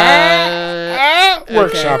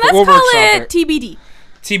 Workshop it. Let's We'll call workshop it TBD.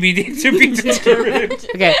 TBD to be determined.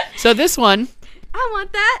 Okay, so this one, I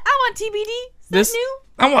want that. I want TBD. Is This- that new?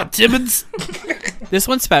 I want Tibbins. this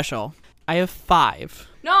one's special. I have 5.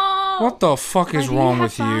 No. What the fuck is do you wrong have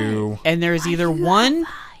with you? And there is either 1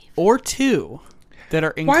 or 2 that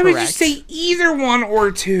are incorrect. Why would you say either 1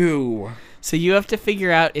 or 2? So you have to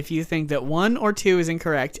figure out if you think that 1 or 2 is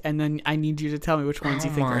incorrect, and then I need you to tell me which ones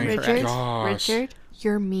you think are my incorrect. Richard, gosh. Richard,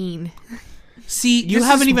 You're mean. See, You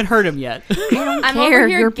haven't even heard him yet. I'm care, over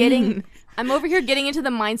here you're getting. mean. I'm over here getting into the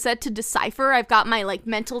mindset to decipher. I've got my like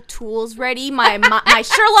mental tools ready. My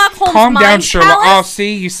Sherlock Holmes. Calm down, mind Sherlock. Oh, palace.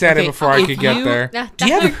 see, you said Okay, it before I if could get you- there. Nah, Do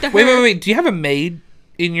you have that wait? Do you have a maid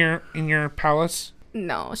in your palace?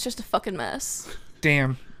 No, it's just a fucking mess.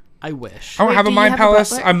 Damn. I wish. I don't Wait, have a do you mind have a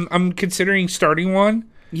palace. butler? I'm considering starting one.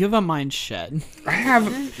 You have a mind shed. I have.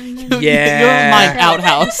 You have a Yeah. mind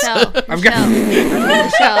outhouse. I've got.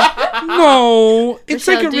 Michelle. No, it's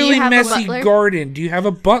Michelle, like a do you really have a messy butler? garden. Do you have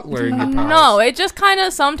a butler in your palace? No, it just kind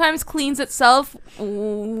of sometimes cleans itself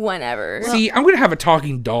whenever. See, I'm gonna have a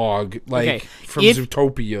talking dog, like Okay, from if-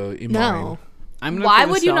 Zootopia, in mine. No. I'm gonna Why throw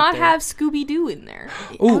would this you out not there. have Scooby Doo in there?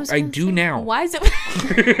 Oh, I do now. Why is it?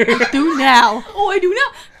 Do now. Oh, I do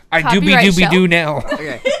now. I doobie Copyright doobie shell. do now.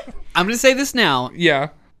 Okay. I'm gonna say this now. Yeah.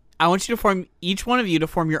 I want you to form each one of you to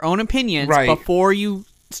form your own opinions Right. before you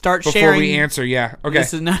start Before sharing. we answer, yeah. Okay.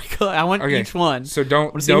 This is not. I want each one. So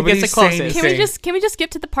don't. We'll see who gets Nobody the say closest. anything. Can we just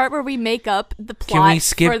skip to the part where we make up the plot? Can we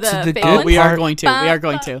skip for the to the fake good one? We are part? going to. We are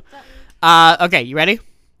going to. Okay, you ready?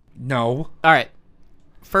 No. All right.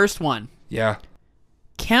 First one. Yeah.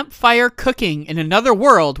 Campfire cooking in another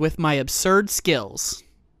world with my absurd skills.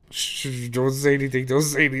 Shh, don't say anything. Don't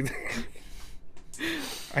say anything.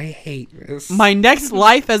 I hate this. My next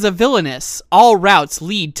life as a villainess. All routes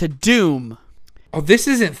lead to doom. Oh, this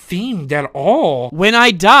isn't themed at all. When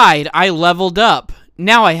I died, I leveled up.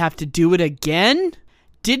 Now I have to do it again?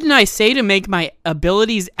 Didn't I say to make my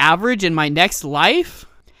abilities average in my next life?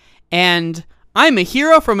 And I'm a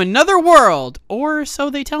hero from another world, or so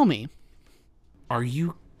they tell me. Are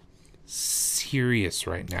you serious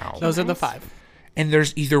right now? Those are the 5. And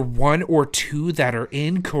there's either 1 or 2 that are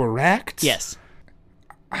incorrect? Yes.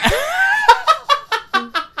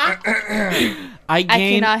 I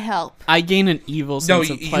cannot help. I gain an evil sense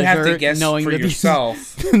of you pleasure have to guess knowing for that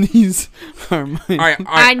yourself. these are mine. All right.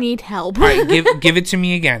 I need help. All right, give it to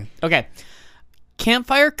me again. Okay.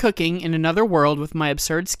 Campfire cooking in another world with my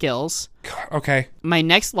absurd skills. Okay. My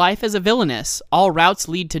next life as a villainess. All routes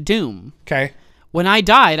lead to doom. Okay. When I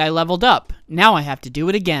died, I leveled up. Now I have to do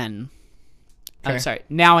it again. I'm Okay. sorry.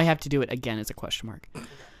 Now I have to do it again is a question mark.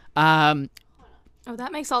 Oh,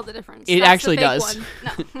 that makes all the difference. It That's actually the fake does.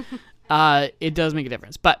 one. No. It does make a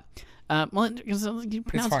difference. But, well, you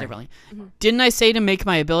pronounce it fine. differently. Didn't I say to make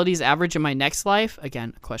my abilities average in my next life?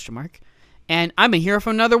 Again, a question mark. And I'm a hero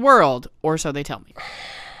from another world, or so they tell me.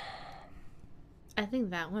 I think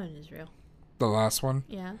that one is real. The last one?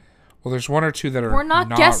 Yeah. Well, there's 1 or 2 that are We're not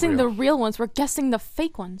guessing real. the real ones. We're guessing the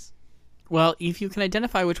fake ones. Well, if you can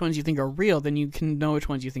identify which ones you think are real, then you can know which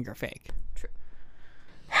ones you think are fake.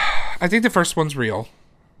 I think the first one's real.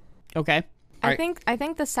 Okay. I think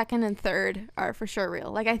the second and third are for sure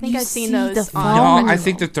real. Like I think You I've seen see those the on. phone? No, I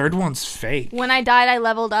think the third one's fake. When I died, I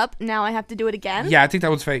leveled up. Now I have to do it again. Yeah, I think that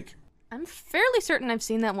one's fake. I'm fairly certain I've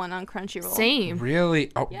seen that one on Crunchyroll. Same.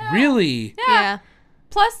 Really? Oh, really? Yeah.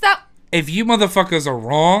 Plus that. If you motherfuckers are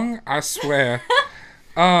wrong, I swear.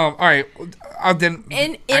 All right. Then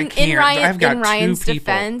In I can't. I've got Ryan's 2 people.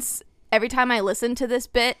 defense, every time I listen to this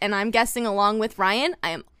bit and I'm guessing along with Ryan, I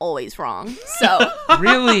am always wrong. So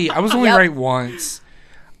Really? I was only Yep. right once.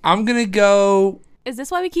 I'm gonna go. is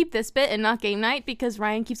this why we keep this bit and not game night? Because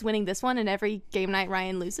Ryan keeps winning this one and every game night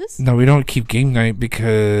Ryan loses? No, we don't keep game night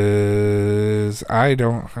because I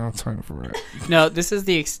don't have time for it. No, this is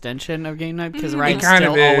the extension of game night because Ryan kind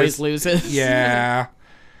still of is. always loses. Yeah.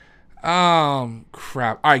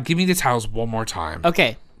 Crap. All right, give me the tiles one more time.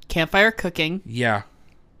 Okay. Campfire cooking. Yeah.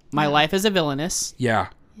 My life as a villainess. Yeah.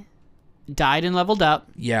 Died and leveled up.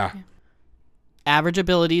 Yeah. Average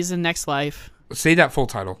abilities in next life. Say that full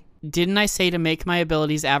title. Didn't I say to make my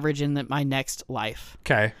abilities average in my next life?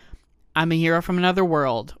 Okay. I'm a hero from another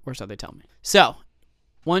world, or so they tell me. So,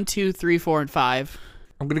 1, 2, 3, 4, and 5.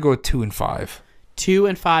 I'm gonna go with 2 and 5. 2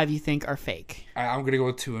 and 5 you think are fake. I'm gonna go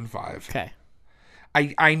with 2 and 5. Okay.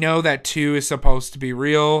 I know that 2 is supposed to be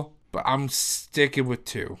real, but I'm sticking with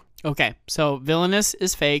 2. Okay. So, villainous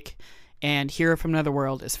is fake, and hero from another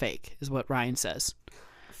world is fake, is what Ryan says.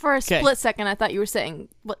 For a 'Kay. split second, I thought you were saying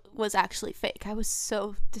what was actually fake. I was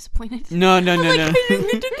so disappointed. No. I didn't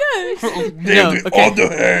mean to guess. No, okay. On the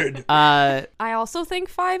head. I also think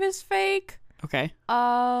 5 is fake. Okay.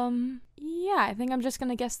 Yeah, I think I'm just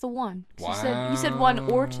gonna guess the 1. You said 1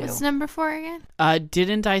 or 2. What's number 4 again?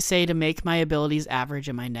 Didn't I say to make my abilities average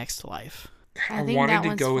in my next life? I think wanted that to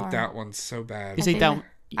one's go with 4. that one so bad. You think that one?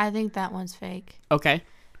 I think that one's fake. Okay.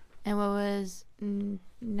 And what was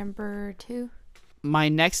number 2? My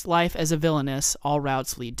next life as a villainess, all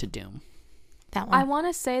routes lead to doom. That one. I want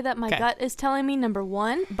to say that my Okay. gut is telling me number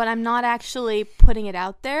 1, but I'm not actually putting it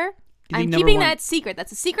out there. You think I'm number keeping 1 that secret.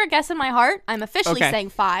 That's a secret guess in my heart. I'm officially Okay. saying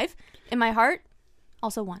 5 in my heart.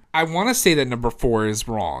 Also 1. I want to say that number 4 is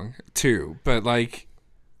wrong too, but like,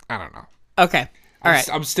 I don't know. Okay. All right.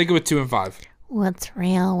 I'm sticking with 2 and 5. What's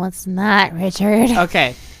real? What's not, Richard?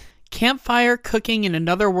 Okay. Campfire cooking in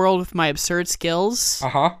another world with my absurd skills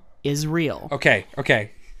Uh-huh. is real. Okay.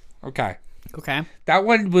 Okay. That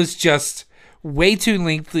one was just way too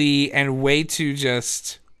lengthy and way too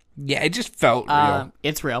just. Yeah, it just felt real.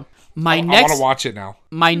 It's real. I want to watch it now.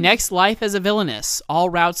 My next life as a villainess, all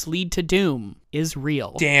routes lead to doom, is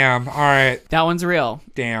real. Damn. All right. That one's real.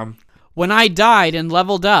 Damn. When I died and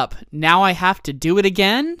leveled up, now I have to do it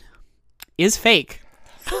again, is fake.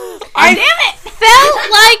 I Felt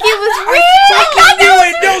like it was real. fucking knew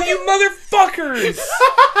it. No, you motherfuckers.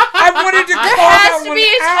 I wanted to call There has that to one be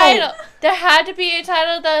a out. title. There had to be a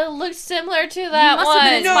title that looked similar to that must one. have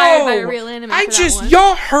been inspired by a real anime I for that just one.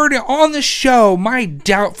 y'all heard it on the show. My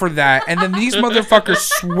doubt for that, and then these motherfuckers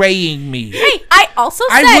swaying me. Hey, I also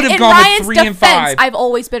I said would've in gone with Ryan's 3 and defense, 5. I've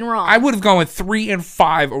always been wrong. I would have gone with 3 and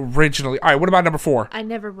 5 originally. All right, what about number 4? I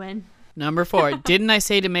never win. Number 4. Didn't I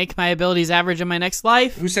say to make my abilities average in my next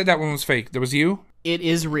life? Who said that one was fake? That was you? It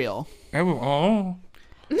is real. Oh,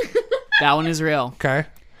 That one is real. okay.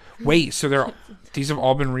 Wait, so these have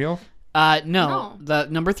all been real? No. No. The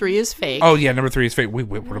number 3 is fake. Oh yeah, number 3 is fake. Wait,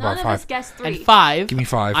 what None about of 5? us guessed 3. And 5. Give me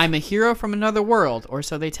 5. I'm a hero from another world, or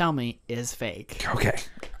so they tell me, is fake. Okay,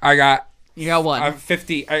 I got. You got one. I'm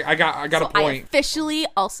 50. I got So a point. I officially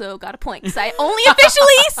also got a point because I only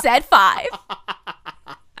officially said 5.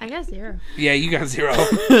 I got 0. Yeah, you got 0.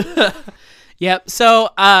 Yep. So,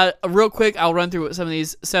 real quick, I'll run through some of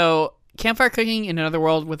these. So, campfire cooking in another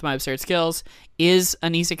world with my absurd skills is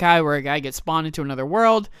an isekai where a guy gets spawned into another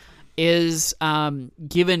world, is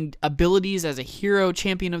given abilities as a hero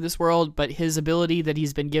champion of this world, but his ability that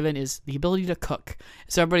he's been given is the ability to cook.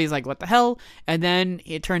 So everybody's like, what the hell? And then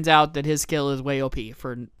it turns out that his skill is way OP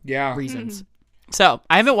for Yeah. reasons. So,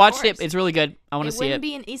 I haven't watched it. course. It's really good. I want to It see wouldn't it.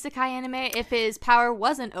 be an isekai anime if his power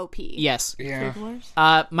wasn't OP. Yes.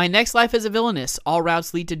 Yeah. My next life is a villainess. All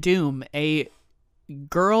routes lead to doom. A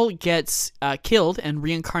girl gets killed and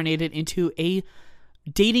reincarnated into a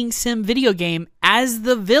dating sim video game as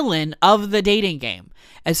the villain of the dating game.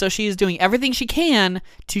 And so she is doing everything she can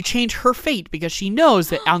to change her fate because she knows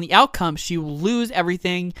that on the outcome she will lose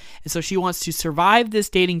everything. And so she wants to survive this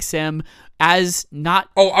dating sim as not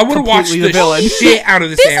Oh, I want to watch completely the villain. shit out of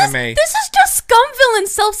this anime. This is just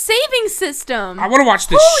Scumvillain's self-saving system. I want to watch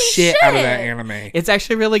the Holy shit out of that shit. anime. It's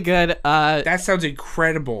actually really good. That sounds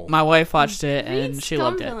incredible. My wife watched it Read and she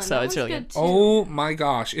loved it. Scumvillain. So That it's one's really good. too. Oh my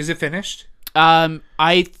gosh, is it finished?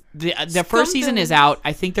 The first season is out.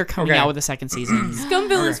 I think they're coming Okay. out with a second season.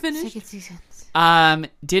 Scumvillain's Okay. finished. Second seasons.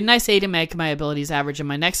 Didn't I say to make my abilities average in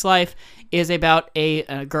my next life is about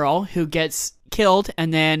a girl who gets killed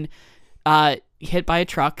and then hit by a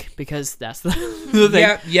truck because that's the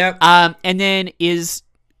thing. Yep. And then is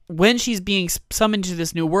when she's being summoned to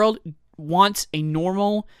this new world wants a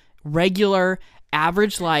normal, regular,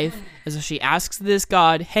 average life. And so she asks this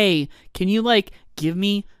god, "Hey, can you give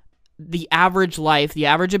me the average life, the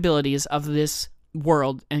average abilities of this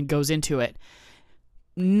world?" And goes into it.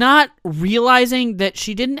 Not realizing that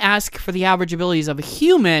she didn't ask for the average abilities of a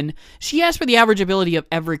human, she asked for the average ability of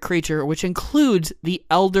every creature, which includes the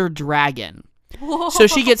elder dragon. So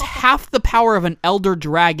she gets half the power of an elder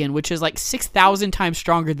dragon, which is 6,000 times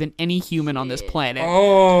stronger than any human on this planet.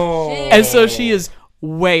 Oh. And so she is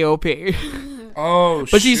way OP. Oh,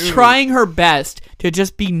 But she's shoot. trying her best to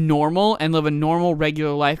just be normal and live a normal,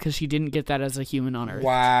 regular life because she didn't get that as a human on Earth.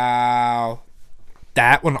 Wow.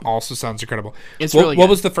 That one also sounds incredible. It's what, really What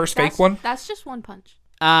good. was the first fake one? That's just one punch.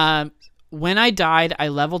 When I died, I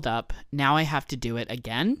leveled up. Now I have to do it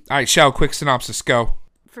again. All right, Shell, quick synopsis. Go.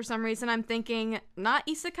 For some reason, I'm thinking not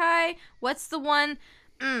isekai. What's the one?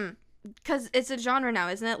 Because it's a genre now,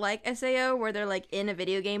 isn't it? Like SAO, where they're in a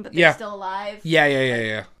video game, but they're Yeah. still alive.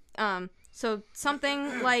 Yeah. So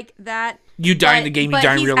something like that. You die in the game, you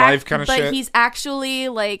die in he's real life kind of but shit. But he's actually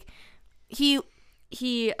he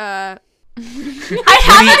I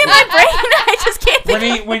have it in my brain. I just can't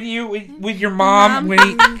think. When you with your mom, when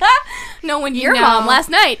he No, when your know. mom last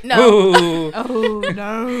night. No. Ooh. Oh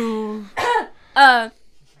no.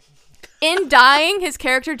 In dying, his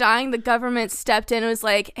character dying, the government stepped in and was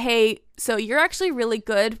like, "Hey, so you're actually really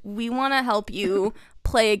good. We want to help you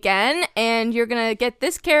play again, and you're gonna get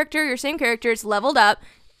this character, your same character, it's leveled up."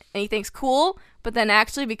 And he thinks cool, but then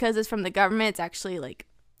actually because it's from the government, it's actually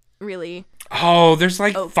really Oh, there's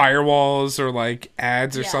firewalls or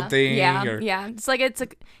ads or something. Yeah, or... yeah.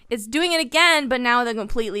 It's doing it again, but now with a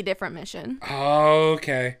completely different mission. Oh,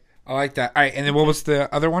 okay. I like that. All right, and then what was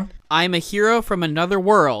the other one? I'm a hero from another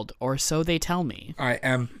world, or so they tell me. All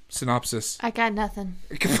right, synopsis. I got nothing.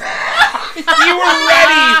 You were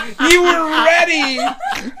ready. You were ready.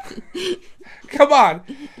 Come on.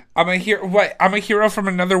 I'm a hero. What? I'm a hero from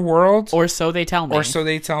another world, Or so they tell me. or so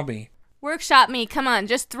they tell me. Workshop me, come on,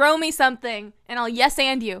 just throw me something, and I'll yes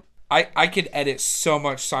and you. I could edit so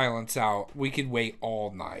much silence out. We could wait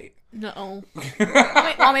all night. No.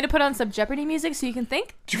 Want me to put on some Jeopardy music so you can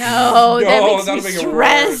think? No, that makes that'll me make it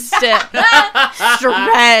worse. stressed. That'll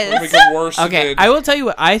make Stressed. it worse. Okay, than- I will tell you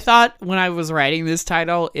what I thought when I was writing this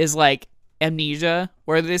title is Amnesia,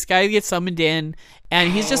 where this guy gets summoned in,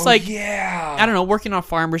 and he's just yeah. I don't know, working on a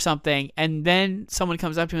farm or something, and then someone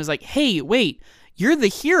comes up to him and is like, "Hey, wait, you're the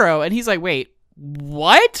hero," and he's like, "Wait,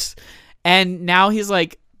 what?" And now he's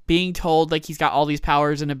being told like he's got all these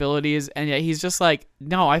powers and abilities, and yet he's just like,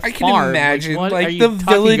 no, I can farm. imagine what like are you the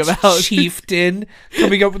talking village about? chieftain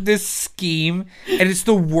coming up with this scheme, and it's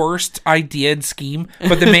the worst idea and scheme,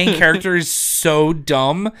 but the main character is so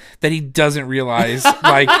dumb that he doesn't realize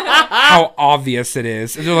like how obvious it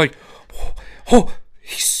is, and they're like, oh,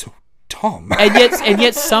 he's so dumb. and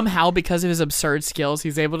yet somehow, because of his absurd skills,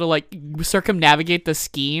 he's able to like circumnavigate the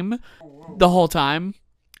scheme the whole time.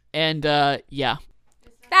 And yeah.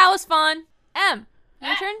 That was fun.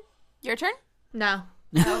 Your turn? Your turn? No.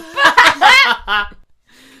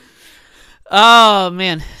 Oh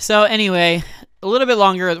man. So anyway, a little bit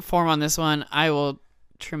longer form on this one. I will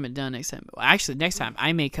trim it down next time. Well, actually, next time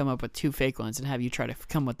I may come up with 2 fake ones and have you try to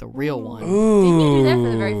come with the real one. Didn't you do that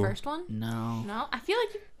for the very first one? No. No? I feel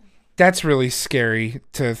like you... That's really scary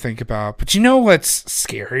to think about. But you know what's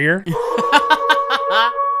scarier?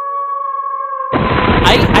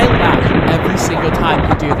 I laugh every single time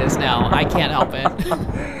you do this now. I can't help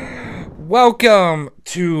it. Welcome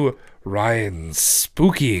to Ryan's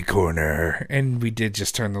Spooky Corner. And we did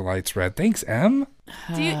just turn the lights red. Thanks, Em.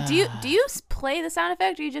 Do you play the sound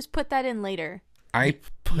effect, or you just put that in later? I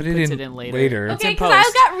put He it puts in it in later. later. It's Okay, in because I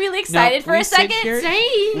post. got really excited for we a sit second. here-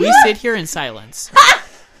 Same. We sit here in silence.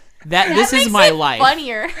 This is Makes my it life.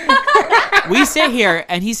 Funnier. We sit here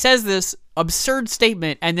and he says this absurd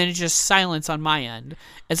statement, and then it's just silence on my end,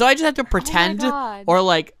 and so I just have to pretend God. or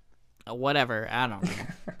like whatever. I don't know.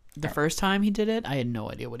 The first time he did it, I had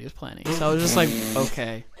no idea what he was planning, so I was just like,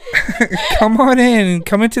 okay. Come on in.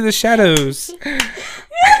 Come into the shadows.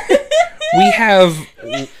 we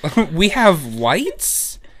have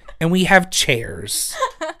lights and we have chairs.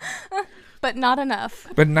 But not enough.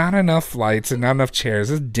 But not enough lights and not enough chairs.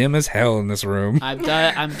 It's dim as hell in this room. I'm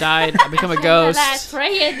died. I become a ghost. That's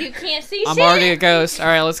right. You can't see I'm shit. already a ghost. All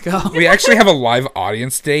right, let's go. We actually have a live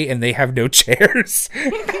audience today and they have no chairs.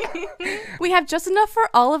 We have just enough for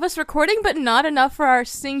all of us recording, but not enough for our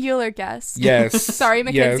singular guest. Yes. Sorry,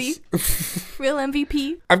 Mackenzie. Yes. Real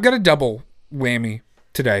MVP. I've got a double whammy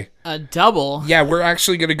today. A double. Yeah, we're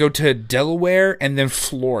actually going to go to Delaware and then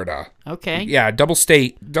Florida. Okay. Yeah, double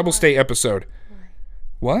state episode.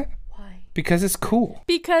 What? Why? Because it's cool.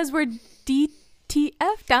 Because we're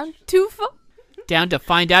DTF down to Down to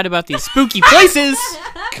find out about these spooky places.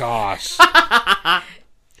 Gosh.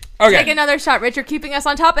 Okay. Take another shot, Richard, keeping us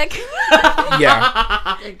on topic.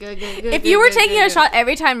 Yeah. Good. If you were taking a shot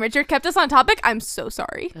every time Richard kept us on topic, I'm so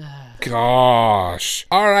sorry. Gosh.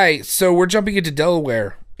 All right, so we're jumping into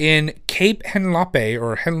Delaware in Cape Henlope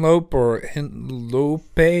or Henlope.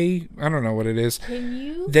 I don't know what it is. Can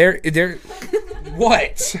you? There.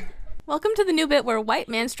 What? Welcome to the new bit where white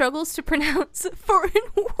man struggles to pronounce foreign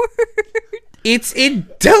word. It's in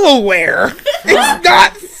Delaware. It's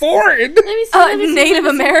not foreign. Let me see. Native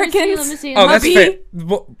Americans. Let me see. Oh, that's Mubby. fair.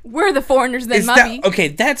 Well, We're the foreigners then, is Mubby. that okay?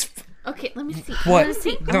 That's Okay, let me see. what. I'm gonna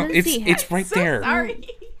see. No, it's right there. Sorry.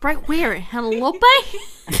 Right where? Hello,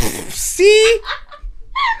 See?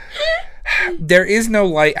 There is no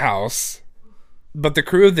lighthouse, but the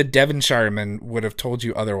crew of the Devonshiremen would have told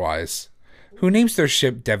you otherwise. Who names their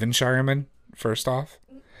ship Devonshiremen, first off?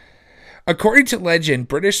 According to legend,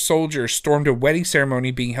 British soldiers stormed a wedding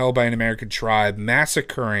ceremony being held by an American tribe,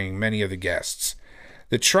 massacring many of the guests.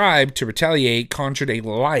 The tribe, to retaliate, conjured a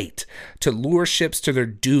light to lure ships to their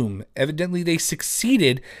doom. Evidently, they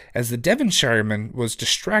succeeded as the Devonshireman was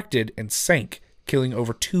distracted and sank, killing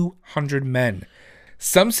over 200 men.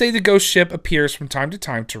 Some say the ghost ship appears from time to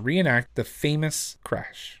time to reenact the famous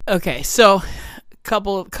crash. Okay, so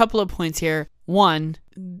couple of points here. One,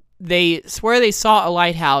 they swear they saw a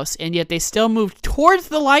lighthouse, and yet they still moved towards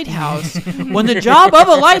the lighthouse when the job of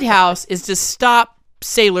a lighthouse is to stop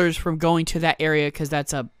sailors from going to that area because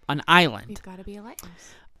that's an island. We've got to be a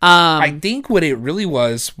lighthouse. I think what it really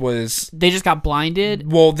was They just got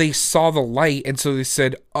blinded. well, they saw the light, and so they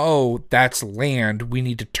said, oh, that's land, we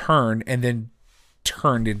need to turn, and then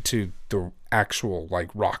turned into the actual, like,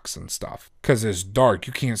 rocks and stuff. Because it's dark,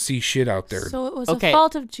 you can't see shit out there. So it was Okay. a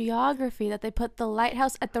fault of geography that they put the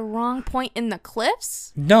lighthouse at the wrong point in the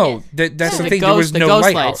cliffs? No, that's the The thing, there ghost- was the no ghost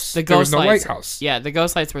lighthouse. lights. The There was ghost no lights. lighthouse. Yeah, the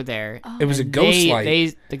ghost lights were there. It was a And ghost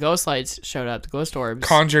light. the ghost lights showed up. The ghost orbs.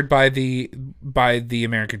 Conjured by the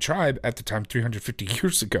American tribe at the time 350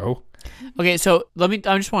 years ago. Okay, so we're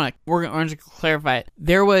going to clarify it.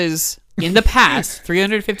 There was, in the past,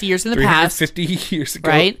 350 years in the past, 350 years ago,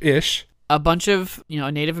 right? ish. a bunch of,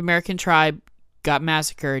 Native American tribe got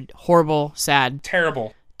massacred. Horrible, sad,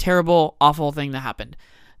 Terrible. terrible, awful thing that happened.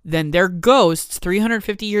 Then their ghosts,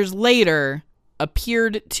 350 years later,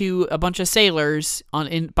 appeared to a bunch of sailors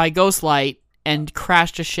by ghost light and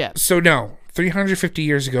crashed a ship. So no, 350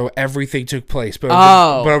 years ago, everything took place. But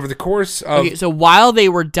over the course of... Okay, so while they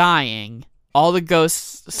were dying, all the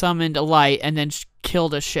ghosts summoned a light and then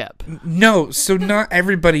killed a ship. No, so not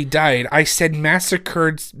everybody died. I said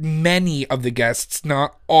massacred many of the guests,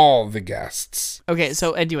 not all the guests. Okay,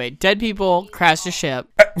 so anyway, dead people crashed a ship.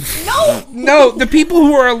 No, the people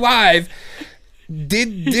who are alive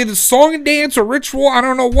did a song and dance or ritual. I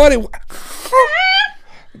don't know what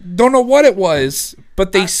it was,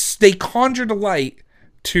 but they conjured a light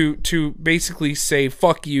to basically say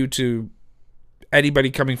fuck you to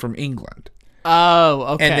anybody coming from England. Oh,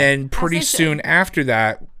 okay. And then pretty soon after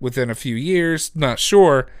that, within a few years, not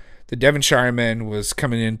sure, the Devonshireman was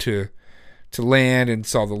coming into land and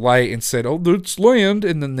saw the light and said, oh, it's land.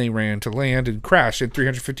 And then they ran to land and crashed. And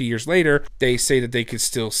 350 years later, they say that they could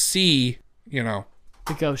still see, the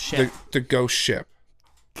ghost ship. The ghost ship.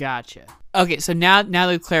 Gotcha. Okay, so now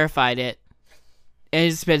they've clarified it.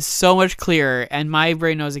 It's been so much clearer, and my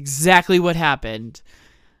brain knows exactly what happened.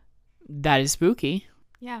 That is spooky.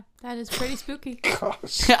 Yeah, that is pretty spooky.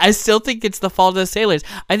 Gosh. I still think it's the fault of the sailors.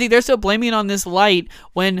 I think they're still blaming it on this light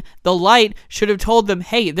when the light should have told them,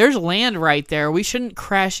 hey, there's land right there. We shouldn't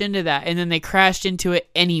crash into that. And then they crashed into it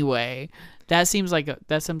anyway. That seems like a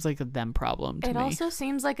them problem to me. It also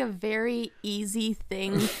seems like a very easy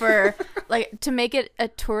thing for to make it a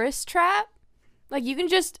tourist trap. Like you can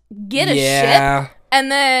just get a ship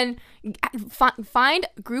and then find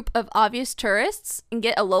a group of obvious tourists and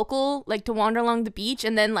get a local to wander along the beach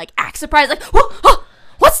and then act surprised oh,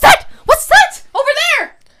 what's that over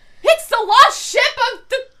there? It's the lost ship of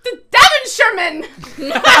the Devonshireman.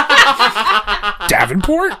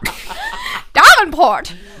 Davenport.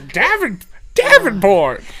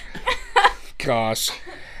 Gosh.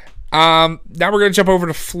 Now we're gonna jump over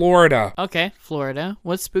to Florida. Okay, Florida.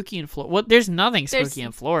 What's spooky in Florida? There's nothing spooky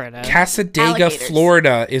in Florida. Casadega, alligators.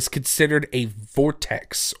 Florida is considered a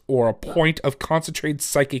vortex or a point of concentrated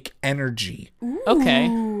psychic energy. Okay.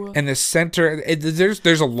 And the center,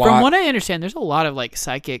 there's a lot. From what I understand, there's a lot of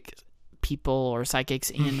psychic people or psychics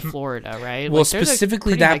in Florida, right? Well, there's a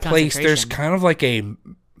specifically pretty high that place, there's concentration. kind of like a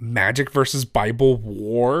magic versus Bible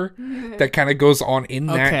war that kind of goes on in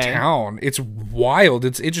that town. It's wild.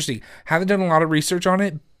 It's interesting. Haven't done a lot of research on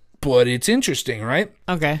it, but it's interesting, right?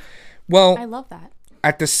 Okay. Well, I love that.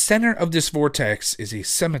 at the center of this vortex is a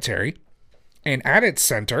cemetery, and at its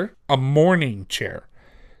center, a mourning chair.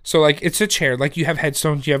 So, it's a chair. You have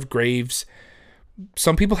headstones, you have graves.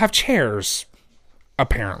 Some people have chairs,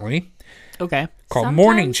 apparently. Okay. Called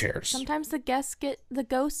mourning chairs. Sometimes the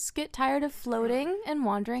ghosts get tired of floating and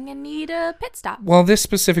wandering and need a pit stop. Well, this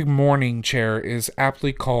specific mourning chair is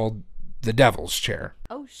aptly called the devil's chair.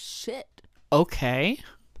 Oh shit. Okay.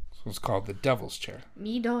 So it's called the devil's chair.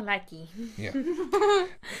 Me don't like it. Yeah.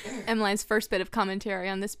 Emmeline's first bit of commentary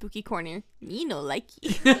on this spooky corner. Me no like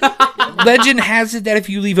you. Legend has it that if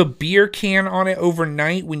you leave a beer can on it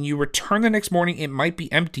overnight, when you return the next morning, it might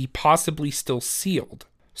be empty, possibly still sealed.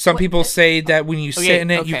 Some people say that when you sit in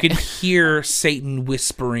it, you can hear Satan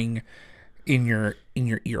whispering in your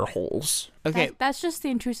ear holes. Okay. That's just the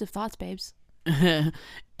intrusive thoughts, babes.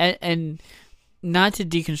 and not to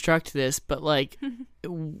deconstruct this, but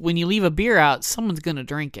when you leave a beer out, someone's gonna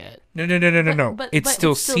drink it. No. But It's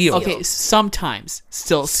still sealed. Okay, sometimes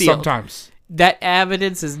still sealed. Sometimes. That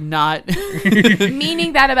evidence is not.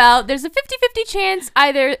 Meaning that there's a 50-50 chance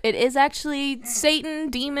either it is actually Satan,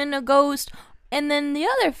 demon, a ghost, and then the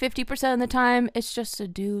other 50% of the time, it's just a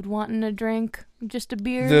dude wanting a drink, just a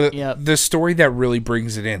beer. The story that really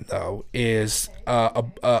brings it in, though, is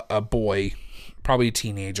a boy, probably a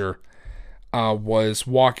teenager, was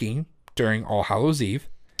walking during All Hallows Eve.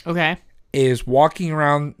 Okay. Is walking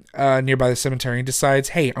around nearby the cemetery and decides,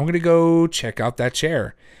 hey, I'm going to go check out that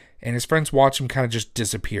chair. And his friends watch him kind of just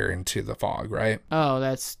disappear into the fog, right? Oh,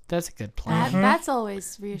 that's a good plan. That's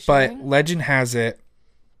always reassuring. But legend has it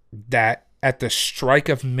that at the strike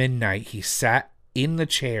of midnight, he sat in the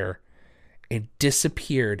chair and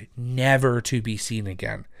disappeared, never to be seen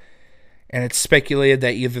again. And it's speculated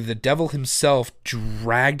that either the devil himself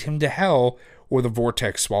dragged him to hell or the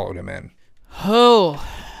vortex swallowed him in. Oh.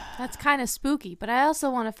 That's kind of spooky, but I also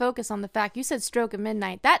want to focus on the fact you said stroke of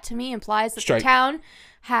midnight. That to me implies that Strike. the town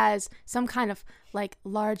has some kind of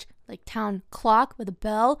large town clock with a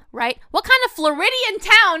bell, right? What kind of Floridian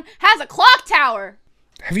town has a clock tower?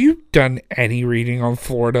 Have you done any reading on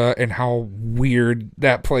Florida and how weird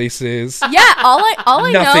that place is? Yeah, all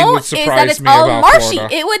I Nothing know would is that surprise it's me all about marshy.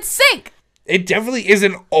 Florida. It would sink. It definitely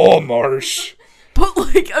isn't all marsh. But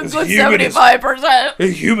a good humid as- 75%.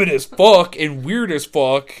 It's humid as fuck and weird as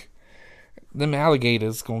fuck. Them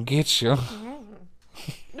alligators gonna get you.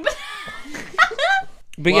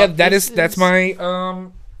 But Well, yeah, that's is my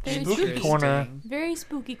Very spooky spooky. corner. Very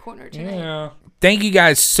spooky corner tonight. Yeah. Thank you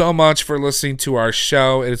guys so much for listening to our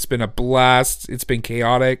show. It's been a blast. It's been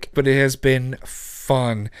chaotic, but it has been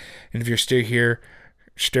fun. And if you're still here,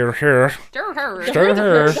 we're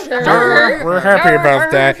happy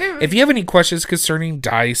about that. If you have any questions concerning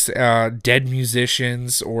dice, dead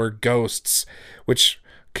musicians, or ghosts, which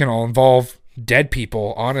can all involve dead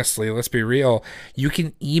people, honestly, let's be real, you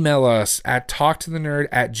can email us at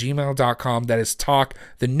talktothenerd@gmail.com. That is talk,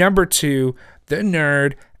 the number 2, the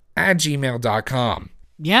nerd @gmail.com.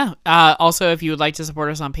 Yeah. Also, if you would like to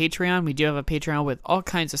support us on Patreon, we do have a Patreon with all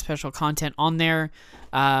kinds of special content on there.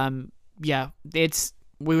 Yeah,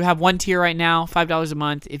 we have one tier right now, $5 a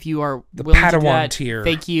month. If you are willing to do Padawan that, tier.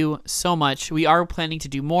 thank you so much. We are planning to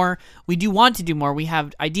do more. We do want to do more. We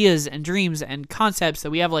have ideas and dreams and concepts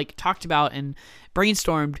that we have talked about and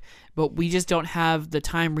brainstormed, but we just don't have the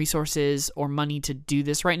time, resources, or money to do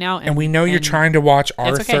this right now. And we know you're trying to watch it's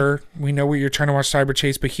Arthur. okay. We know you're trying to watch Cyber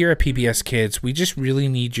Chase, but here at PBS Kids, we just really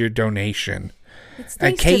need your donation. It's At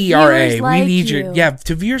thanks to KERA, viewers we like need you. your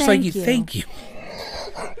to viewers like you. Thank you. Thank you.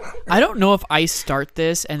 I don't know if I start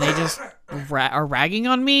this and they just are ragging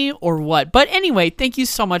on me or what. But anyway, thank you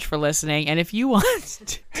so much for listening. And if you want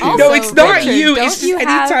to... Also, No, it's not Richard, you. don't It's just you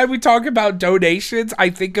have- anytime we talk about donations, I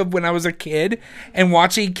think of when I was a kid and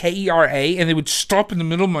watching KERA, and they would stop in the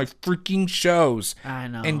middle of my freaking shows I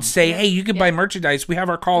know. and say, "Hey, you can buy merchandise. We have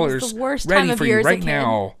our callers the worst ready time of for year you as a right kid.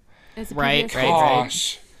 now." It's a Right, PBS right, Kids. right.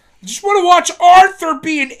 Gosh, I just want to watch Arthur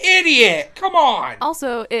be an idiot. Come on.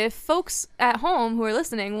 Also, if folks at home who are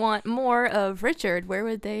listening want more of Richard, where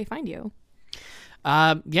would they find you?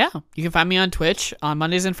 Yeah, you can find me on Twitch on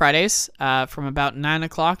Mondays and Fridays from about 9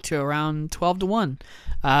 o'clock to around 12 to 1.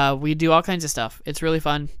 We do all kinds of stuff. It's really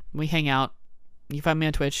fun. We hang out. You can find me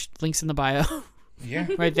on Twitch. Links in the bio. Yeah.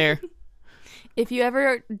 Right there. If you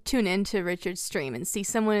ever tune in to Richard's stream and see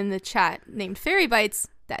someone in the chat named Fairy Bites,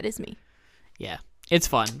 that is me. Yeah, it's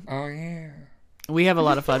fun. Oh yeah. We have a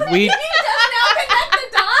lot of fun. We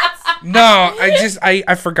No,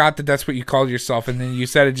 I forgot that that's what you called yourself, and then you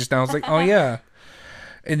said it just now. I was like, oh yeah.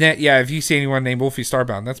 And that, yeah, if you see anyone named Wolfie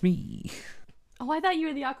Starbound, that's me. Oh, I thought you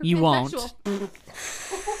were the awkward You won't. pansexual.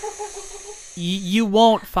 You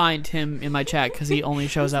won't find him in my chat because he only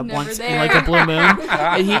shows up Never once in there. a blue moon.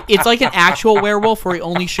 It's like an actual werewolf where he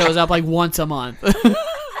only shows up once a month.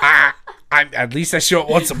 At least I show it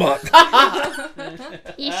once a month.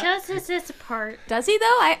 He shows us his part. Does he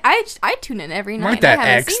though? I tune in every night. Like that I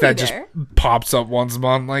haven't X seen that you just there. pops up once a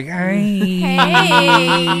month, like, hey.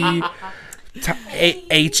 Hey.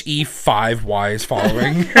 HE5Y is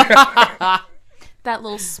following. That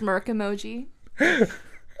little smirk emoji.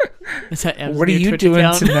 Is that Em's What are new you Twitch doing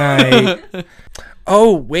account? tonight?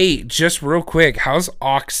 Oh, wait, just real quick. How's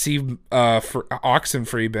Oxenfree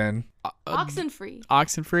been? Oxenfree.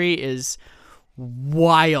 Oxenfree is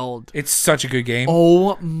wild. It's such a good game.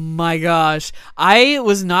 Oh my gosh. I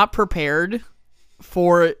was not prepared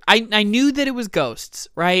for I knew that it was ghosts,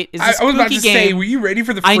 right? It's a I was about spooky to game, say, were you ready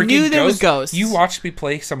for the I freaking knew there was Ghost? ghosts. You watched me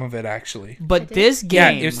play some of it, actually. but this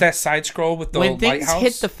Yeah, game, it was that side scroll with the when things lighthouse.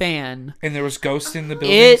 hit the fan, and there was ghosts in the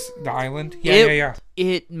buildings, the island. Yeah.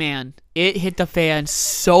 it hit the fan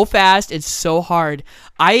so fast. It's so hard.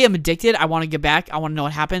 I am addicted. I want to get back. I want to know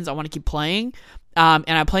what happens. I want to keep playing. And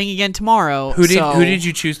I'm playing again tomorrow. Who did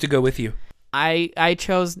you choose to go with you? I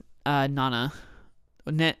chose Nana.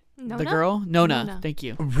 The Nona? girl? Nona. Nona. Thank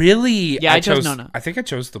you. Really? Yeah, I chose Nona. I think I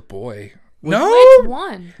chose the boy. Which- No, Which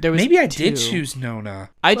one? There was maybe I did two. choose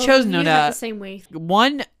Nona. I Both chose of you have Nona. the same way.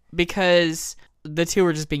 One, because the two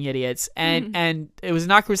were just being idiots, and it was an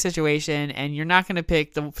awkward situation, and you're not going to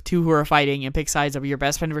pick the two who are fighting and pick sides of your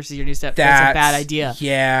best friend versus your new step. That's a bad idea.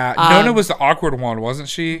 Yeah, Nona was the awkward one, wasn't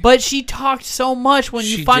she? But she talked so much when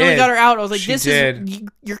She you finally did. got her out. I was like, She this did. is,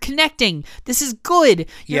 you're connecting. This is good.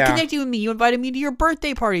 You're Yeah. connecting with me. You invited me to your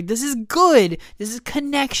birthday party. This is good. This is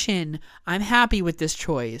connection. I'm happy with this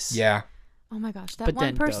choice. Yeah. Oh my gosh, that But one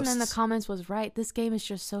then person in the ghosts. comments was right. This game is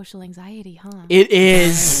just social anxiety, huh? It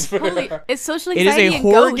is. Holy, it's social It is anxiety. a and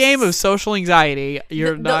horror ghosts. game of social anxiety.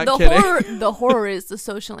 You're not the kidding. Horror, the horror is the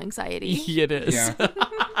social anxiety. It is. Yeah.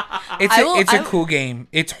 It's I a cool game.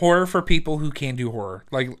 It's horror for people who can do horror.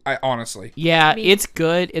 Like, honestly. Yeah, Me. it's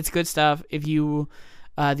good. It's good stuff. If you,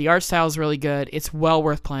 the art style is really good. It's well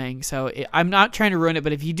worth playing. So I'm not trying to ruin it,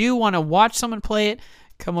 but if you do want to watch someone play it,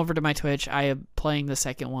 come over to my Twitch. I am playing the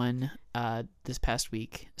second one this past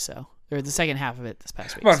week. Or the second half of it this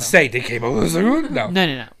past week. I'm about to say, they came over. No.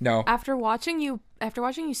 No. After watching you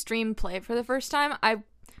stream play it for the first time,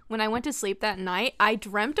 when I went to sleep that night, I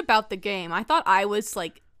dreamt about the game. I thought I was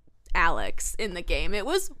like Alex in the game. It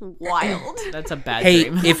was wild. That's a bad Hey,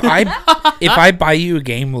 dream. if I buy you a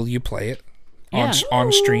game, will you play it Yeah.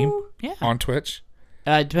 on stream? Yeah. On Twitch?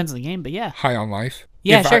 It depends on the game, but yeah. High on Life.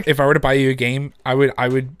 Yeah, if sure. if I were to buy you a game, I would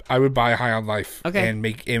buy High on Life. Okay. And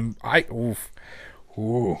make him.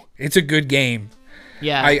 It's a good game.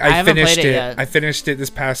 Yeah, I haven't finished played it. yet. I finished it this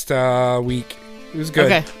past week. It was good.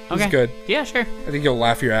 Okay. It was good. Yeah, sure. I think you'll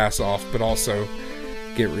laugh your ass off, but also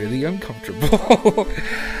get really uncomfortable.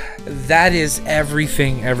 That is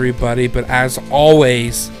everything, everybody. But as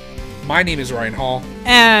always, my name is Ryan Hall.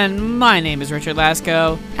 And my name is Richard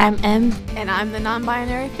Lasco. I'm M. And I'm the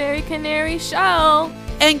non-binary fairy canary show.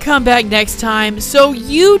 And come back next time so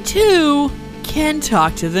you too can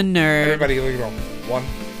talk to the nerd. Everybody, look at roll. 1,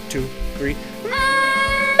 2, 3.